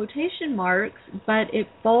in quotation marks, but it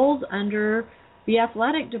falls under the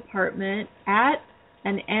athletic department at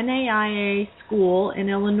an NAIA school in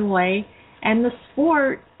Illinois, and the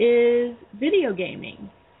sport is video gaming.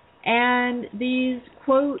 And these,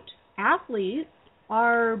 quote, athletes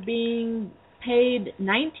are being paid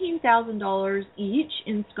 $19,000 each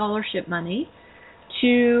in scholarship money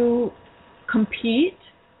to compete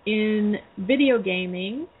in video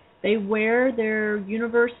gaming. They wear their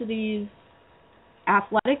university's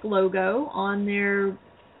athletic logo on their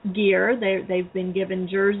gear. They've been given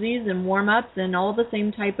jerseys and warm-ups and all the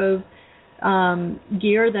same type of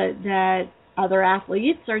gear that other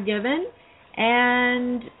athletes are given.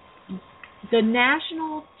 And the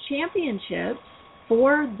national championships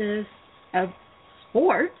for this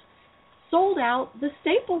sport sold out the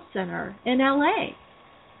Staples Center in LA.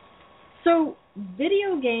 So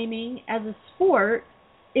video gaming as a sport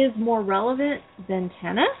is more relevant than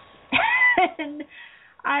tennis. And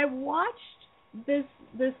I watched this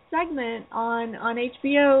segment on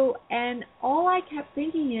HBO, and all I kept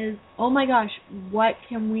thinking is, oh my gosh, what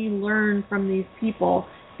can we learn from these people?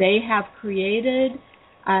 They have created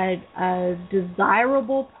a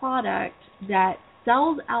desirable product that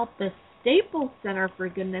sells out the Staples Center, for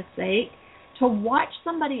goodness sake, to watch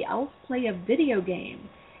somebody else play a video game.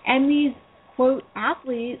 And these, quote,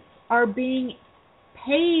 athletes are being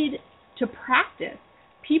paid to practice.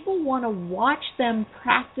 People want to watch them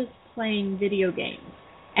practice playing video games,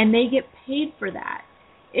 and they get paid for that.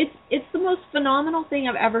 It's the most phenomenal thing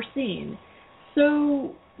I've ever seen.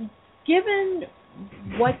 So, given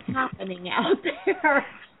what's happening out there,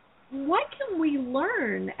 what can we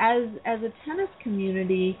learn as a tennis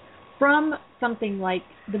community from something like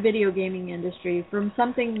the video gaming industry, from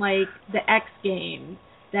something like the X Games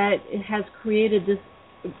that has created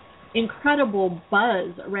this incredible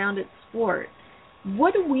buzz around its sport?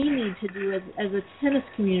 What do we need to do as a tennis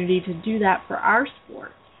community to do that for our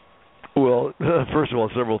sport? Well, first of all,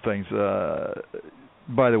 several things.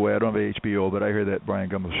 By the way, I don't have HBO, but I hear that Brian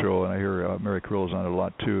Gumbel show, and I hear Mary Carroll's on it a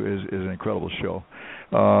lot too. Is an incredible show.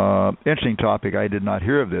 Interesting topic. I did not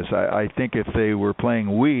hear of this. I think if they were playing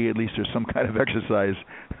Wii, at least there's some kind of exercise.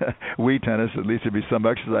 Wii tennis, at least there'd be some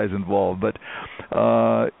exercise involved. But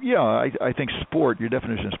I think sport. Your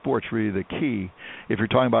definition of sport's really the key. If you're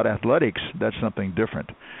talking about athletics, that's something different.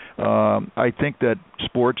 I think that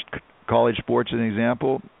sports, college sports, as an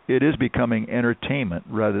example, it is becoming entertainment,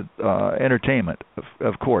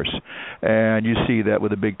 of course. And you see that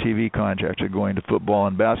with the big TV contracts are going to football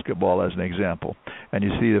and basketball as an example. And you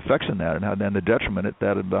see the effects in that and how then the detriment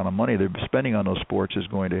that amount of money they're spending on those sports is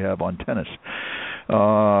going to have on tennis.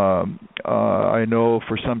 I know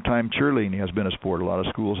for some time cheerleading has been a sport. A lot of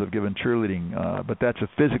schools have given cheerleading, but that's a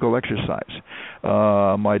physical exercise.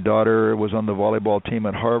 My daughter was on the volleyball team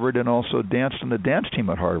at Harvard and also danced on the dance team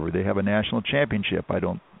at Harvard. They have a national championship. I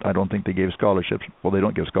don't think they gave scholarships. Well, they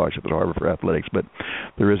don't give scholarships at Harvard for athletics, but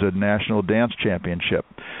there is a national dance championship,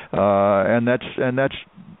 and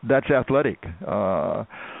that's athletic. But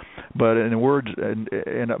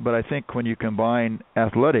but I think when you combine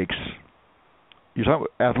athletics,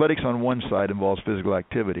 athletics on one side involves physical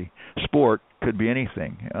activity. Sport could be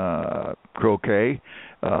anything. Croquet,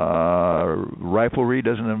 riflery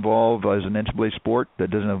doesn't involve, as an NCAA sport, that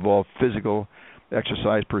doesn't involve physical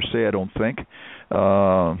exercise per se, I don't think.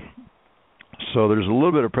 So there's a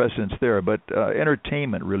little bit of precedence there, but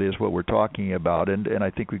entertainment really is what we're talking about, and I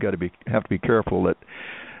think we've got to have to be careful that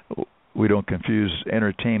we don't confuse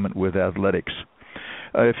entertainment with athletics.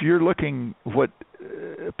 If you're looking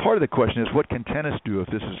part of the question is, what can tennis do if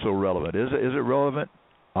this is so relevant? Is it relevant?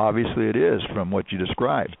 Obviously, it is from what you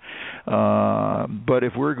described. But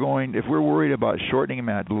if we're worried about shortening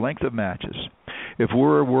the length of matches, if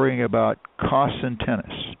we're worrying about costs in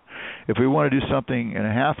tennis, if we want to do something in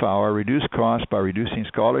a half hour, reduce costs by reducing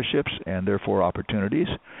scholarships and therefore opportunities,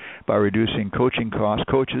 by reducing coaching costs,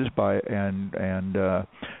 coaches and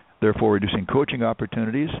therefore reducing coaching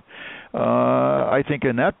opportunities, I think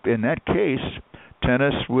in that case,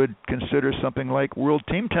 tennis would consider something like World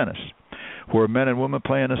Team Tennis, where men and women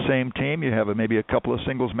play in the same team. You have maybe a couple of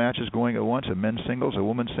singles matches going at once, a men's singles, a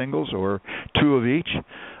women's singles, or two of each,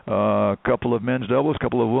 a couple of men's doubles, a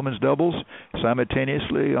couple of women's doubles,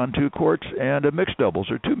 simultaneously on two courts, and a mixed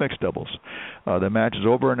doubles or two mixed doubles. The match is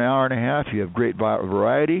over an hour and a half. You have great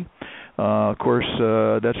variety. Of course,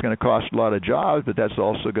 that's going to cost a lot of jobs, but that's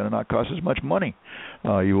also going to not cost as much money.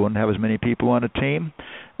 You won't have as many people on a team,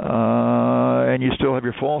 and you still have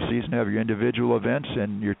your fall season, have your individual events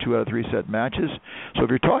and your 2 out of 3 set matches. So if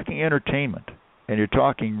you're talking entertainment and you're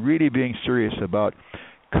talking really being serious about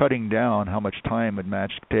cutting down how much time a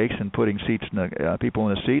match takes and putting people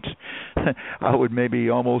in the seats, I would maybe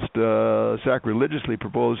almost sacrilegiously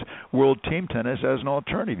propose World Team Tennis as an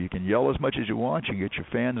alternative. You can yell as much as you want. You can get your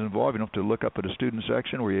fans involved. You don't have to look up at a student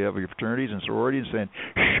section where you have your fraternities and sororities saying,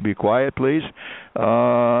 "Shh, be quiet, please."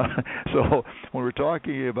 So when we're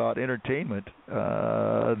talking about entertainment,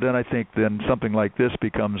 then I think something like this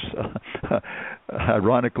becomes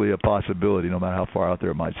ironically a possibility, no matter how far out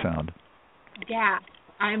there it might sound. Yeah.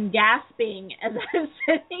 I'm gasping as I'm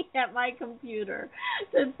sitting at my computer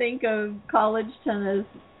to think of college tennis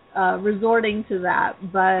resorting to that.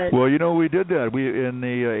 But well, we did that. We in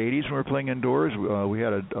the 80s when we were playing indoors, we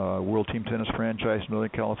had a World Team Tennis franchise in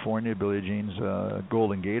Northern California, Billie Jean's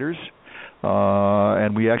Gould and Gators,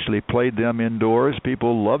 and we actually played them indoors.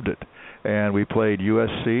 People loved it. And we played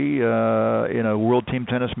USC in a World Team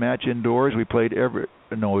Tennis match indoors. We played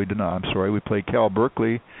we did not. I'm sorry. We played Cal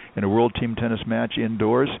Berkeley in a World Team Tennis match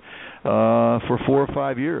indoors for 4 or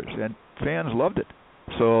 5 years, and fans loved it.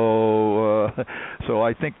 So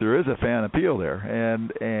I think there is a fan appeal there,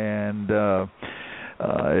 and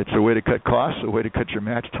it's a way to cut costs, a way to cut your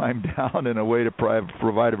match time down, and a way to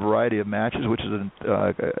provide a variety of matches, which is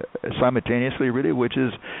simultaneously really, which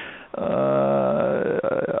is.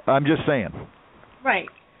 I'm just saying. Right.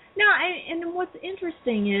 No, and what's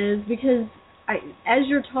interesting is because as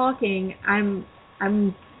you're talking, I'm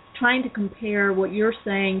trying to compare what you're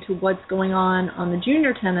saying to what's going on the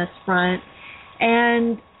junior tennis front,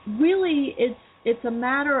 and really it's a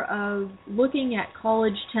matter of looking at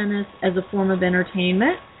college tennis as a form of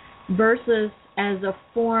entertainment versus as a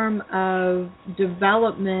form of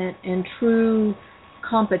development and true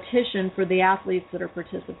competition for the athletes that are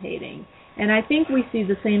participating. And I think we see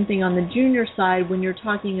the same thing on the junior side when you're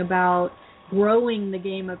talking about growing the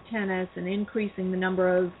game of tennis and increasing the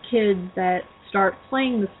number of kids that start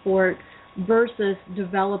playing the sport versus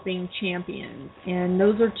developing champions. And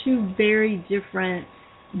those are two very different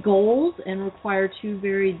goals and require two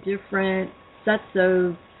very different sets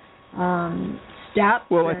of steps.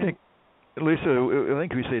 Well, I think, Lisa, I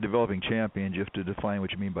think we say developing champions, you have to define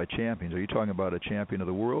what you mean by champions. Are you talking about a champion of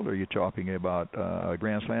the world? Are you talking about a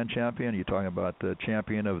Grand Slam champion? Are you talking about the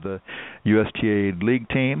champion of the USTA League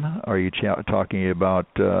team? Are you talking about,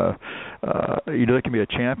 there can be a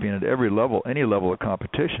champion at every level, any level of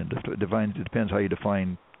competition. It depends how you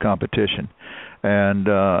define competition. And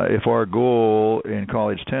if our goal in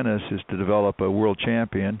college tennis is to develop a world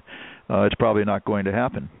champion, it's probably not going to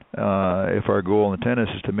happen. If our goal in tennis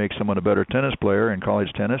is to make someone a better tennis player in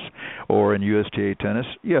college tennis or in USTA tennis,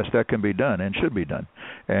 yes, that can be done and should be done.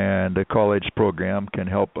 And the college program can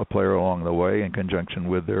help a player along the way in conjunction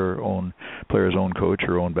with their own player's own coach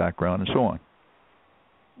or own background and so on.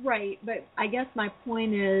 Right, but I guess my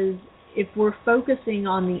point is if we're focusing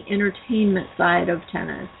on the entertainment side of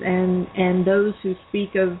tennis and those who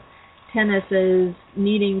speak of tennis as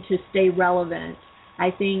needing to stay relevant,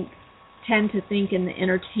 I think tend to think in the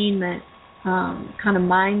entertainment kind of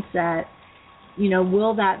mindset,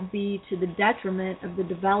 will that be to the detriment of the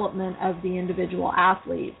development of the individual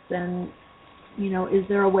athletes? And, is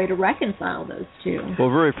there a way to reconcile those two? Well,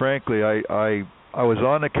 very frankly, I was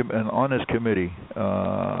on this committee.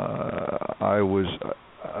 I was,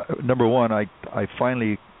 number one, I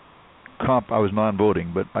finally, I was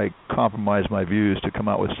non-voting, but I compromised my views to come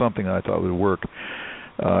out with something that I thought would work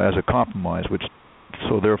as a compromise,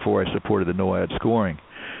 so therefore I supported the no ad scoring.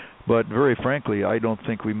 But very frankly, I don't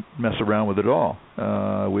think we mess around with it at all.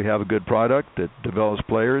 We have a good product that develops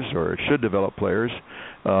players, or should develop players.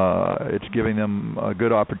 It's giving them a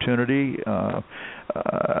good opportunity.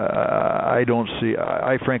 I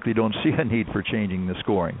I frankly don't see a need for changing the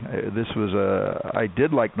scoring. I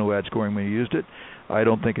did like no ad scoring when you used it. I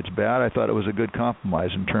don't think it's bad. I thought it was a good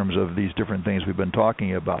compromise in terms of these different things we've been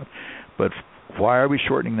talking about. But why are we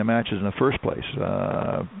shortening the matches in the first place? 2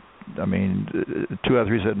 out of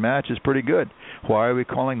 3 set match is pretty good. Why are we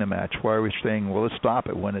calling the match? Why are we saying, well, let's stop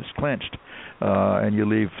it when it's clinched? And you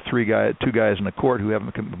leave 2 guys in the court who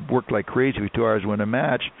haven't worked like crazy for 2 hours to win a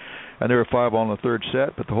match, and they were 5-all in the third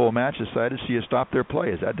set, but the whole match decided, so you stop their play.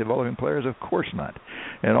 Is that developing players? Of course not.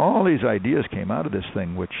 And all these ideas came out of this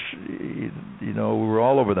thing, which, we were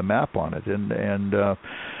all over the map on it. And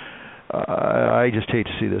I just hate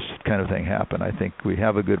to see this kind of thing happen. I think we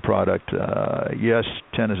have a good product. Yes,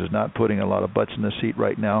 tennis is not putting a lot of butts in the seat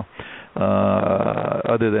right now.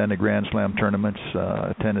 Other than the Grand Slam tournaments,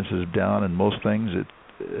 tennis is down in most things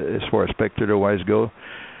as far as spectator-wise go.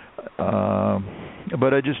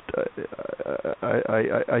 But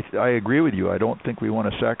I agree with you. I don't think we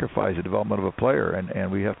want to sacrifice the development of a player,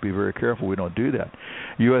 and we have to be very careful we don't do that.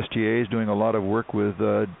 USTA is doing a lot of work with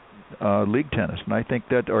league tennis, and I think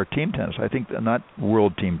that, or team tennis. I think not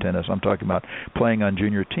world team tennis. I'm talking about playing on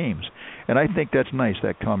junior teams, and I think that's nice.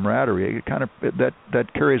 That camaraderie, it kind of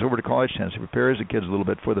that carries over to college tennis. It prepares the kids a little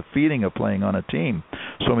bit for the feeling of playing on a team.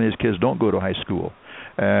 So many of these kids don't go to high school,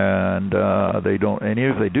 and they don't. And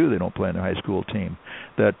even if they do, they don't play in their high school team.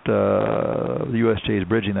 That the USTA is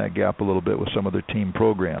bridging that gap a little bit with some of their team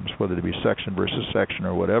programs, whether it be section versus section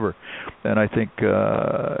or whatever. And I think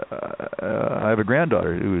I have a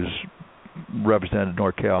granddaughter who's represented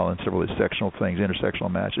NorCal in several of these sectional things, intersectional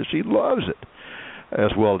matches. She loves it,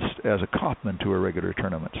 as well as a complement to her regular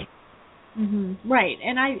tournaments. Mm-hmm. Right,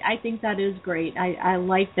 and I think that is great. I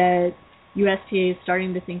like that USTA is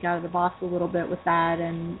starting to think out of the box a little bit with that,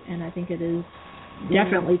 and I think it is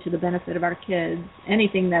definitely to the benefit of our kids.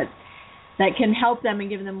 Anything that can help them and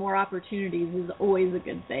give them more opportunities is always a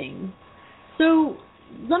good thing. So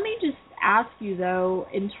let me just ask you, though,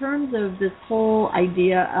 in terms of this whole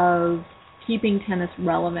idea of keeping tennis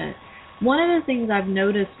relevant, one of the things I've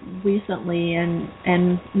noticed recently,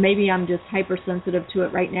 and maybe I'm just hypersensitive to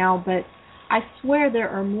it right now, but I swear there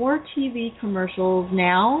are more TV commercials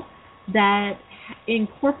now that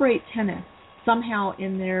incorporate tennis somehow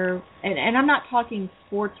in their, and I'm not talking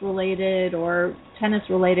sports related or tennis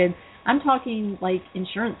related, I'm talking like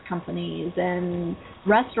insurance companies and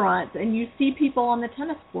restaurants, and you see people on the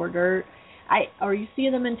tennis court or you see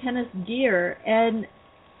them in tennis gear. And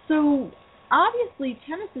so obviously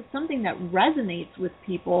tennis is something that resonates with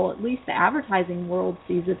people, at least the advertising world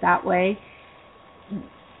sees it that way.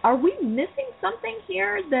 Are we missing something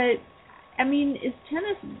here is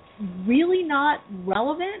tennis really not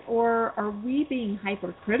relevant, or are we being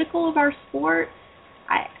hypercritical of our sport?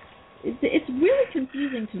 It's really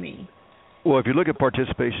confusing to me. Well, if you look at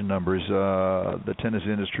participation numbers, the tennis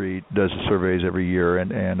industry does surveys every year,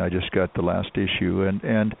 and I just got the last issue, and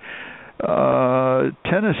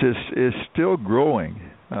tennis is still growing.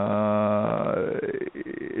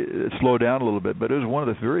 It slowed down a little bit, but it was one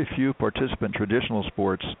of the very few participant traditional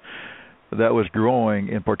sports that was growing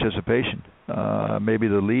in participation, maybe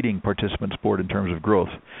the leading participant sport in terms of growth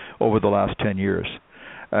over the last 10 years.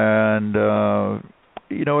 And,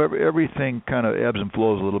 everything kind of ebbs and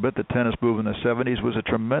flows a little bit. The tennis boom in the 70s was a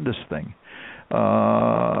tremendous thing.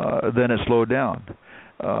 Then it slowed down.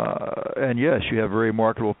 And yes, you have very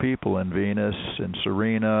marketable people in Venus, and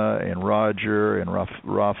Serena, and Roger, and Rafa,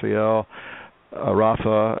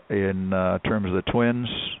 in terms of the twins.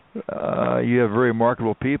 You have very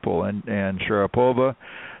marketable people, and Sharapova.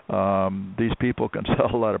 These people can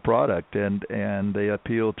sell a lot of product, and they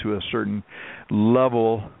appeal to a certain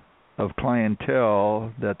level of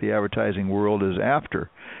clientele that the advertising world is after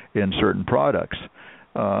in certain products.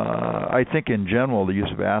 I think in general the use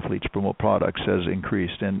of athletes to promote products has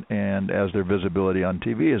increased, and as their visibility on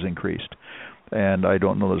TV has increased. And I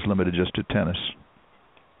don't know that it's limited just to tennis.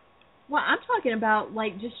 Well, I'm talking about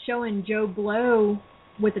like just showing Joe Blow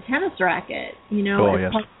with a tennis racket,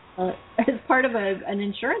 as part of an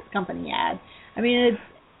insurance company ad. I mean,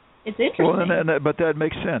 it's interesting. Well, but that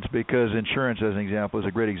makes sense, because insurance, as an example, is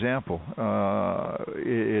a great example.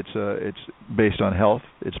 It's based on health.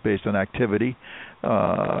 It's based on activity.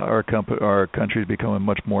 Our country is becoming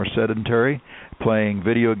much more sedentary, playing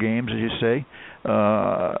video games, as you say.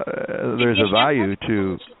 There's a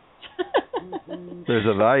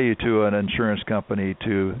value to an insurance company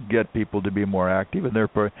to get people to be more active, and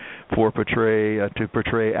therefore to portray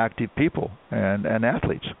active people and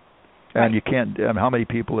athletes. And you can't. How many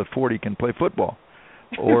people at 40 can play football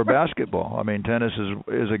or basketball? I mean, tennis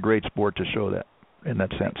is a great sport to show that in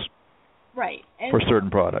that sense. Right. And for certain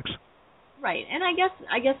products. Right. And I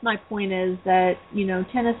guess my point is that,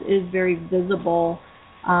 tennis is very visible.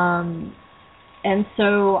 And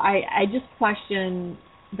so I just question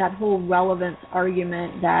that whole relevance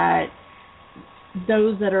argument that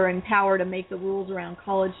those that are in power to make the rules around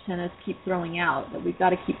college tennis keep throwing out, that we've got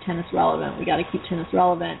to keep tennis relevant,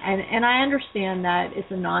 And I understand that it's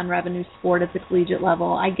a non-revenue sport at the collegiate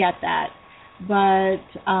level. I get that. But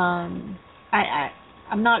I'm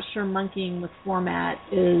not sure monkeying with format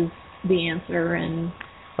is the answer. And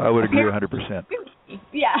I would agree 100%.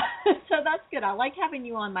 Yeah, so that's good. I like having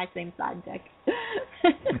you on my same side, Dick.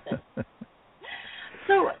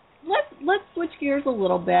 So let's switch gears a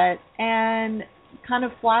little bit and kind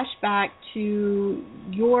of flash back to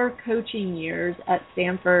your coaching years at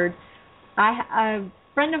Stanford. A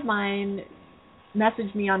friend of mine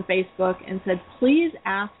messaged me on Facebook and said, please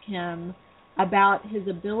ask him about his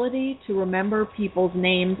ability to remember people's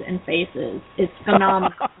names and faces. It's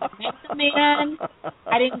phenomenal. The man,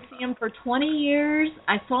 I didn't see him for 20 years.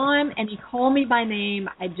 I saw him, and he called me by name.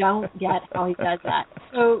 I don't get how he does that.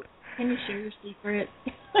 So can you share your secret?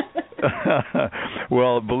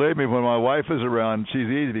 Well, believe me, when my wife is around, she's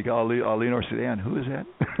easy because I'll lean over and say, Ann, who is that?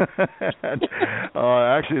 And,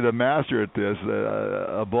 actually, the master at this,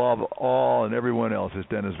 above all and everyone else, is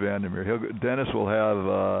Dennis Vandermeer. Dennis will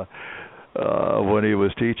have... when he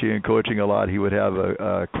was teaching and coaching a lot, he would have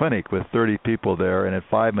a clinic with 30 people there, and in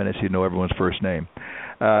 5 minutes he'd know everyone's first name.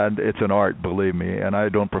 And it's an art, believe me, and I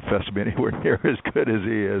don't profess to be anywhere near as good as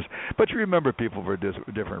he is. But you remember people for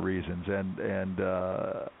different reasons, and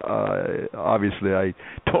obviously I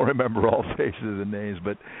don't remember all faces and names,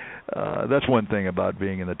 but that's one thing about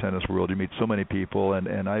being in the tennis world. You meet so many people,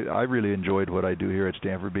 and I really enjoyed what I do here at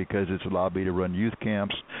Stanford because it's allowed me to run youth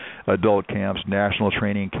camps, adult camps, national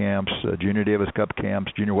training camps, Junior Davis Cup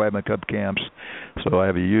camps, Junior Weidman Cup camps. So I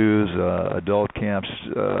have youth, adult camps,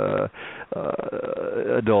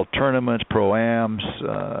 adult tournaments, pro-ams.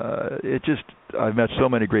 I've met so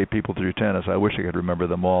many great people through tennis. I wish I could remember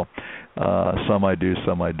them all. Some I do,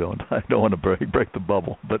 some I don't. I don't want to break the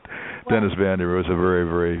bubble. But Dennis Vandermeer was a very,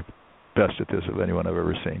 very best at this of anyone I've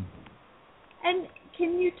ever seen. And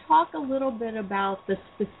can you talk a little bit about the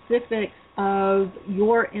specifics of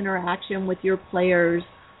your interaction with your players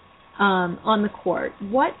on the court?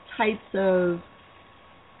 What types of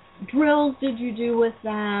drills did you do with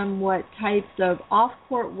them? What types of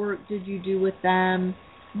off-court work did you do with them?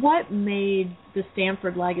 What made the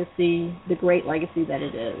Stanford legacy the great legacy that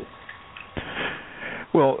it is?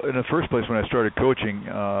 Well, in the first place, when I started coaching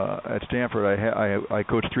at Stanford, I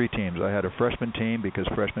coached three teams. I had a freshman team because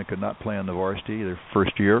freshmen could not play on the varsity their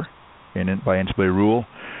first year by NCAA rule.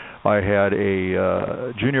 I had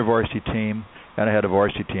a junior varsity team, and I had a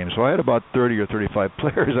varsity team. So I had about 30 or 35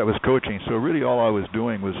 players I was coaching. So really all I was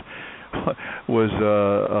doing was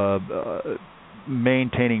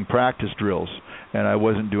maintaining practice drills, and I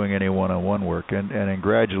wasn't doing any one-on-one work. And then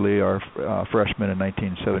gradually our freshmen in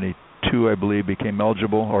 1972, I believe, became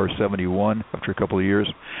eligible, or 71, after a couple of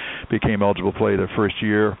years, became eligible to play their first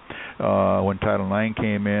year. When Title IX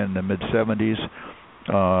came in the mid-70s,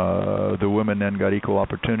 the women then got equal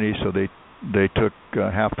opportunity, so they took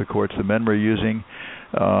half the courts the men were using,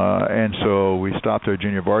 and so we stopped our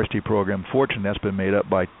junior varsity program. Fortunately, that's been made up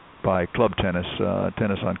by club tennis,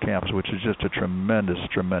 tennis on campus, which is just a tremendous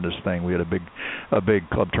thing. We had a big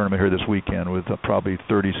club tournament here this weekend with probably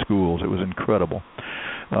 30 schools. It was incredible.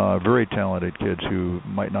 Very talented kids who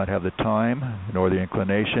might not have the time, nor the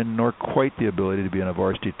inclination, nor quite the ability to be on a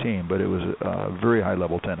varsity team, but it was very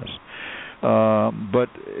high-level tennis. But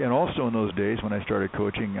also in those days when I started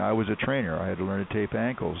coaching, I was a trainer. I had to learn to tape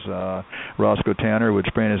ankles. Roscoe Tanner would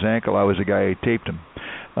sprain his ankle. I was the guy who taped him.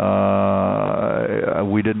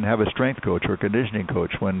 We didn't have a strength coach or conditioning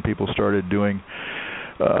coach when people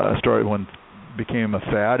became a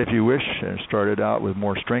fad, if you wish, and started out with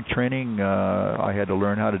more strength training. I had to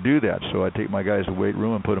learn how to do that. So I'd take my guys to the weight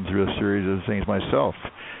room and put them through a series of things myself.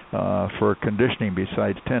 For conditioning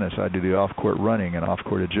besides tennis, I do the off-court running and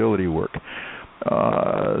off-court agility work.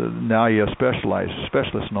 Now you have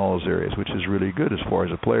specialists in all those areas, which is really good as far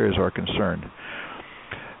as the players are concerned.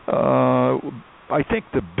 I think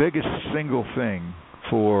the biggest single thing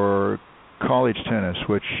for college tennis,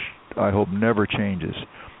 which I hope never changes,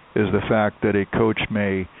 is the fact that a coach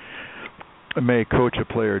may coach a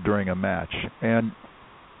player during a match. And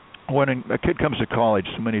when a kid comes to college,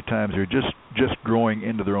 so many times they're just growing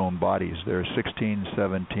into their own bodies. They're 16,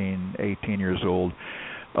 17, 18 years old,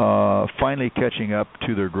 finally catching up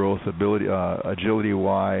to their growth ability,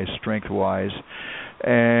 agility-wise, strength-wise,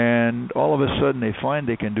 and all of a sudden they find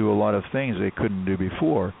they can do a lot of things they couldn't do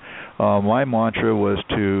before. My mantra was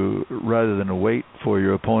to, rather than wait for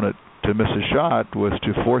your opponent to miss a shot was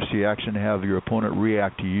to force the action to have your opponent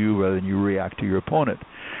react to you rather than you react to your opponent.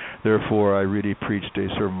 Therefore, I really preached a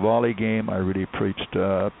serve and volley game. I really preached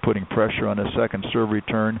putting pressure on a second serve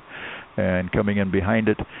return and coming in behind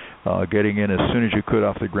it, getting in as soon as you could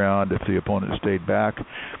off the ground if the opponent stayed back,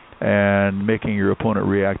 and making your opponent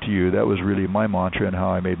react to you. That was really my mantra and how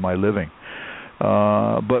I made my living.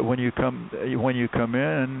 But when you come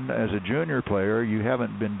in as a junior player, you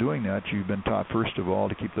haven't been doing that. You've been taught, first of all,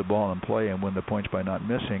 to keep the ball in play and win the points by not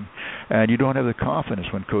missing. And you don't have the confidence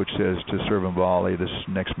when coach says to serve and volley this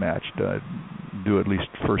next match, do at least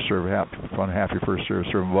first serve, half your first serve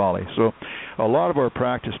and volley. So a lot of our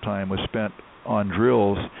practice time was spent on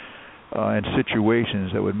drills and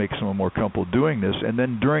situations that would make someone more comfortable doing this. And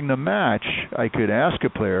then during the match, I could ask a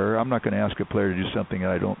player. I'm not going to ask a player to do something that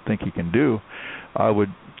I don't think he can do. I would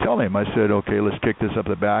tell him, I said, okay, let's kick this up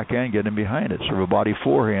the back end, get him behind it, serve a body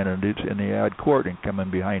forehand and it's in the ad court and come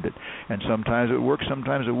in behind it. And sometimes it worked,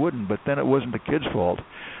 sometimes it wouldn't, but then it wasn't the kid's fault.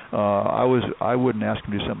 I wouldn't ask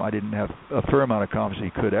him to do something I didn't have a fair amount of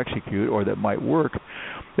confidence he could execute or that might work.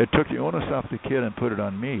 It took the onus off the kid and put it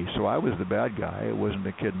on me. So I was the bad guy. It wasn't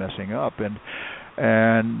the kid messing up, and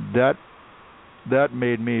that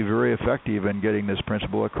made me very effective in getting this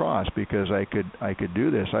principle across because I could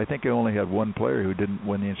do this. I think I only had one player who didn't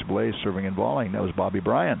win the NCAA serving and volleying. That was Bobby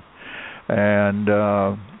Bryan, and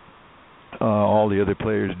all the other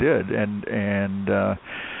players did.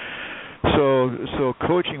 So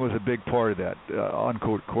coaching was a big part of that,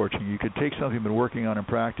 on-court coaching. You could take something you've been working on in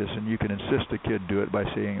practice and you can insist the kid do it by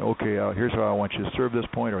saying, okay, here's how I want you to serve this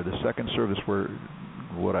point, or the second serve is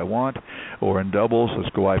what I want, or in doubles,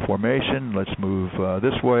 let's go I formation, let's move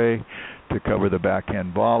this way to cover the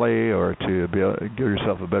backhand volley or to be able to give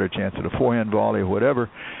yourself a better chance at a forehand volley or whatever.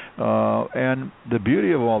 And the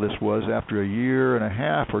beauty of all this was after a year and a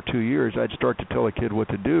half or 2 years, I'd start to tell a kid what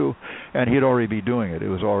to do, and he'd already be doing it. It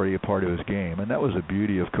was already a part of his game, and that was the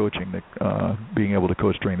beauty of coaching, being able to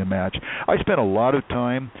coach during the match. I spent a lot of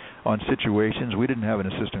time on situations. We didn't have an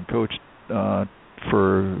assistant coach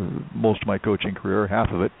for most of my coaching career,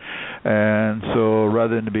 half of it. And so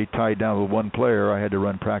rather than to be tied down with one player, I had to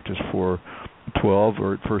run practice for 12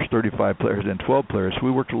 or first 35 players, then 12 players. So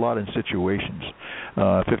we worked a lot in situations.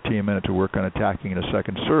 15 minutes to work on attacking in a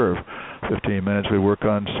second serve. 15 minutes we work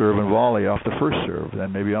on serve and volley off the first serve,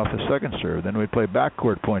 then maybe off the second serve. Then we'd play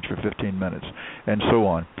backcourt points for 15 minutes, and so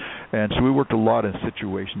on. And so we worked a lot in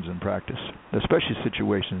situations in practice, especially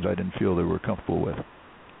situations I didn't feel they were comfortable with.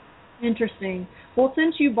 Interesting. Well,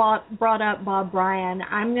 since you brought up Bob Bryan,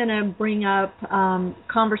 I'm going to bring up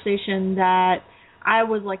conversation that I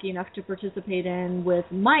was lucky enough to participate in with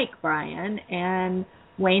Mike Bryan and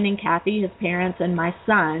Wayne and Kathy, his parents, and my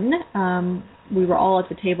son. We were all at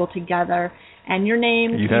the table together, and your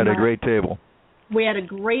name You had a great table. We had a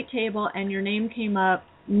great table, and your name came up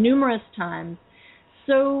numerous times.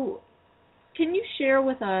 So can you share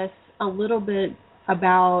with us a little bit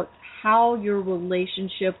about how your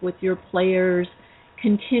relationship with your players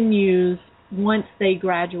continues once they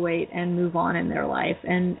graduate and move on in their life,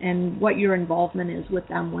 and what your involvement is with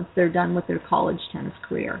them once they're done with their college tennis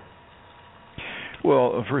career?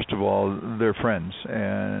 Well, first of all, they're friends,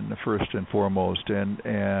 and first and foremost,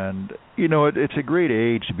 and you know, it's a great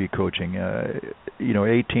age to be coaching.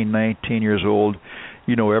 18, 19 years old,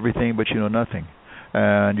 you know everything, but you know nothing.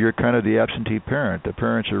 And you're kind of the absentee parent. The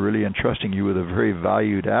parents are really entrusting you with a very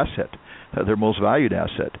valued asset, their most valued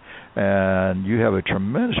asset. And you have a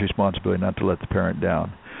tremendous responsibility not to let the parent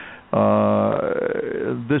down.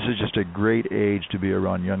 This is just a great age to be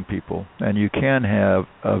around young people. And you can have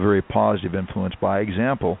a very positive influence by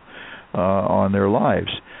example on their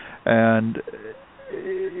lives. And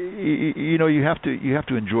you know, you have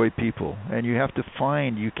to enjoy people, and you have to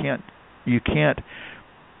find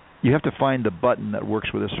you have to find the button that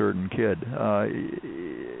works with a certain kid.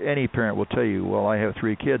 Any parent will tell you, well, I have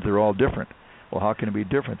 3 kids, they're all different. Well, how can it be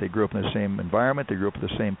different? They grew up in the same environment, they grew up with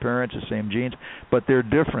the same parents, the same genes, but they're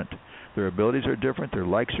different. Their abilities are different, their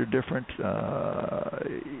likes are different.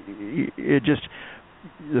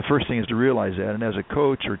 The first thing is to realize that, and as a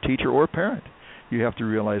coach or teacher or parent, you have to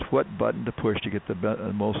realize what button to push to get the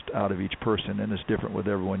most out of each person, and it's different with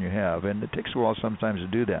everyone you have, and it takes a while sometimes to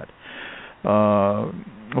do that.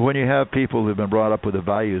 When you have people who've been brought up with the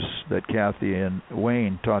values that Kathy and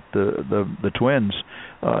Wayne taught the twins,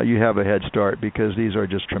 you have a head start, because these are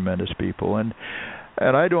just tremendous people. And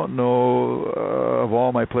I don't know, of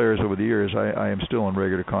all my players over the years, I am still in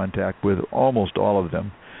regular contact with almost all of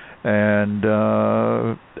them. and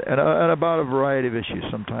about a variety of issues.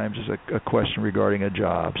 Sometimes it's a question regarding a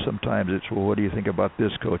job. Sometimes it's, well, what do you think about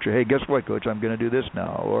this, coach? Or, hey, guess what, coach? I'm going to do this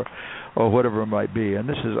now, or whatever it might be. And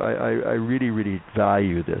this is, I really, really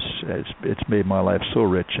value this. It's made my life so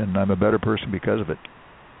rich, and I'm a better person because of it.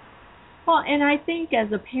 Well, and I think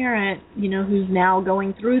as a parent, who's now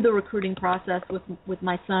going through the recruiting process with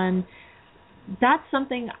my son, that's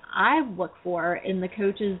something I look for in the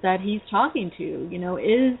coaches that he's talking to.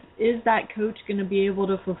 Is that coach going to be able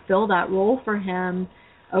to fulfill that role for him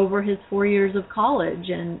over his 4 years of college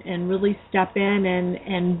and really step in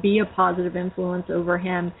and be a positive influence over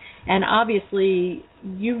him? And obviously,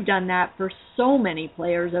 you've done that for so many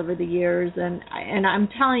players over the years, and I'm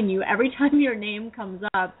telling you, every time your name comes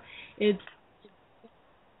up, it's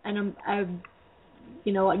a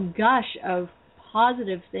gush of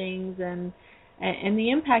positive things, and the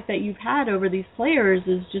impact that you've had over these players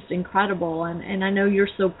is just incredible, and I know you're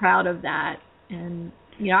so proud of that. And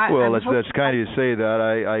that's kind of you say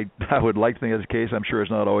that. I would like to think that's the case. I'm sure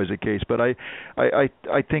it's not always the case, but I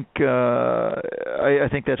think I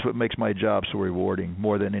think that's what makes my job so rewarding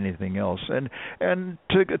more than anything else. And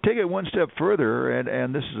to take it one step further,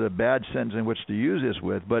 and this is a bad sentence in which to use this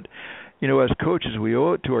with, but as coaches, we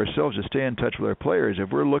owe it to ourselves to stay in touch with our players.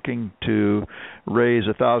 If we're looking to raise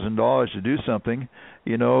 $1,000 to do something,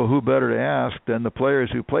 who better to ask than the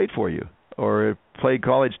players who played for you or played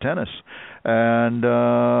college tennis? And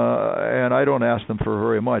I don't ask them for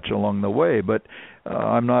very much along the way, but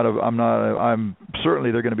I'm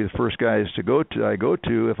certainly they're going to be the first guys I go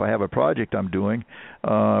to if I have a project I'm doing,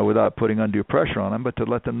 without putting undue pressure on them, but to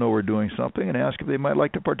let them know we're doing something and ask if they might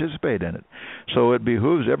like to participate in it. So it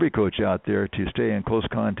behooves every coach out there to stay in close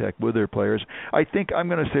contact with their players. I think I'm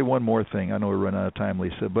going to say one more thing. I know we're running out of time,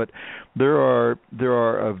 Lisa, but there are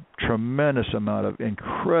a tremendous amount of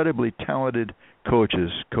incredibly talented coaches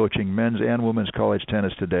coaching men's and women's college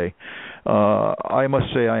tennis today. I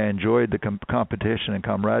must say I enjoyed the competition and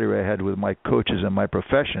camaraderie I had with my coaches and my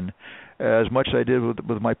profession as much as I did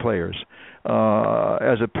with my players.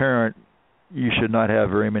 As a parent, you should not have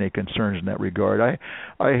very many concerns in that regard. I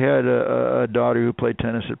had a daughter who played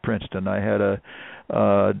tennis at Princeton. I had a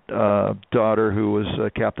daughter who was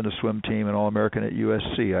captain of the swim team and All-American at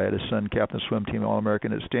USC. I had a son captain of the swim team and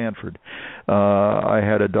All-American at Stanford. I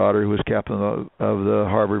had a daughter who was captain of the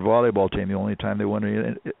Harvard volleyball team, the only time they won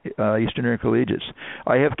Eastern Intercollegiates.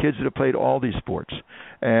 I have kids that have played all these sports,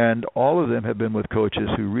 and all of them have been with coaches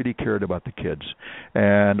who really cared about the kids.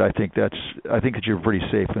 And I think that you're pretty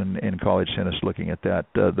safe in college tennis looking at that.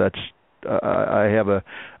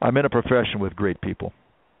 I'm in a profession with great people.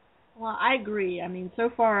 Well, I agree. I mean, so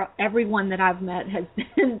far, everyone that I've met has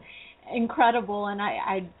been incredible, and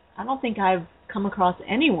I don't think I've come across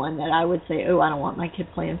anyone that I would say, oh, I don't want my kid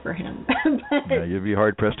playing for him. Yeah, you'd be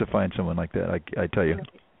hard-pressed to find someone like that, I tell you.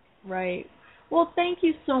 Right. Well, thank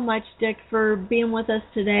you so much, Dick, for being with us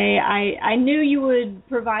today. I knew you would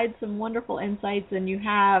provide some wonderful insights, and you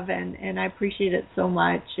have, and I appreciate it so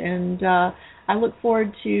much. And I look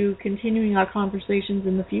forward to continuing our conversations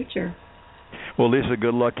in the future. Well, Lisa,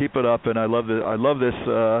 good luck. Keep it up, and I love this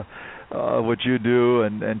what you do.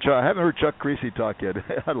 And Chuck, I haven't heard Chuck Creasy talk yet.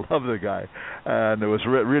 I love the guy, and it was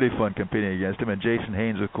really fun competing against him. And Jason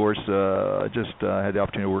Haynes, of course, just had the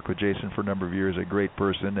opportunity to work with Jason for a number of years. A great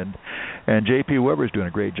person, and J.P. Weber's doing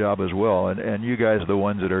a great job as well. And you guys are the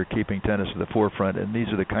ones that are keeping tennis at the forefront. And these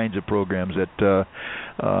are the kinds of programs that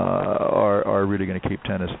are really going to keep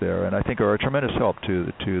tennis there, and I think are a tremendous help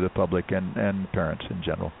to the public and parents in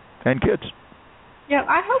general and kids. Yeah,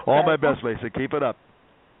 I hope so. All my best, Lisa. Keep it up.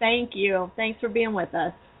 Thank you. Thanks for being with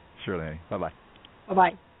us. Sure, Lenny. Bye-bye.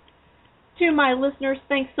 Bye-bye. To my listeners,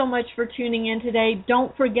 thanks so much for tuning in today.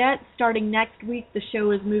 Don't forget, starting next week, the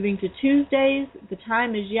show is moving to Tuesdays. The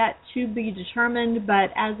time is yet to be determined,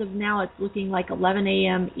 but as of now, it's looking like 11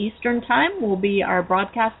 a.m. Eastern Time will be our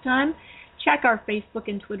broadcast time. Check our Facebook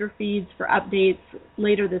and Twitter feeds for updates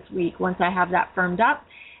later this week once I have that firmed up.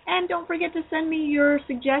 And don't forget to send me your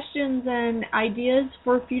suggestions and ideas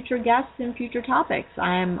for future guests and future topics.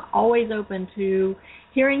 I'm always open to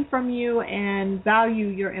hearing from you and value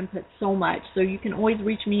your input so much. So you can always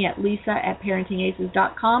reach me at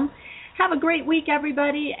lisa@parentingaces.com. Have a great week,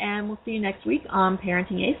 everybody, and we'll see you next week on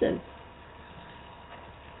Parenting Aces.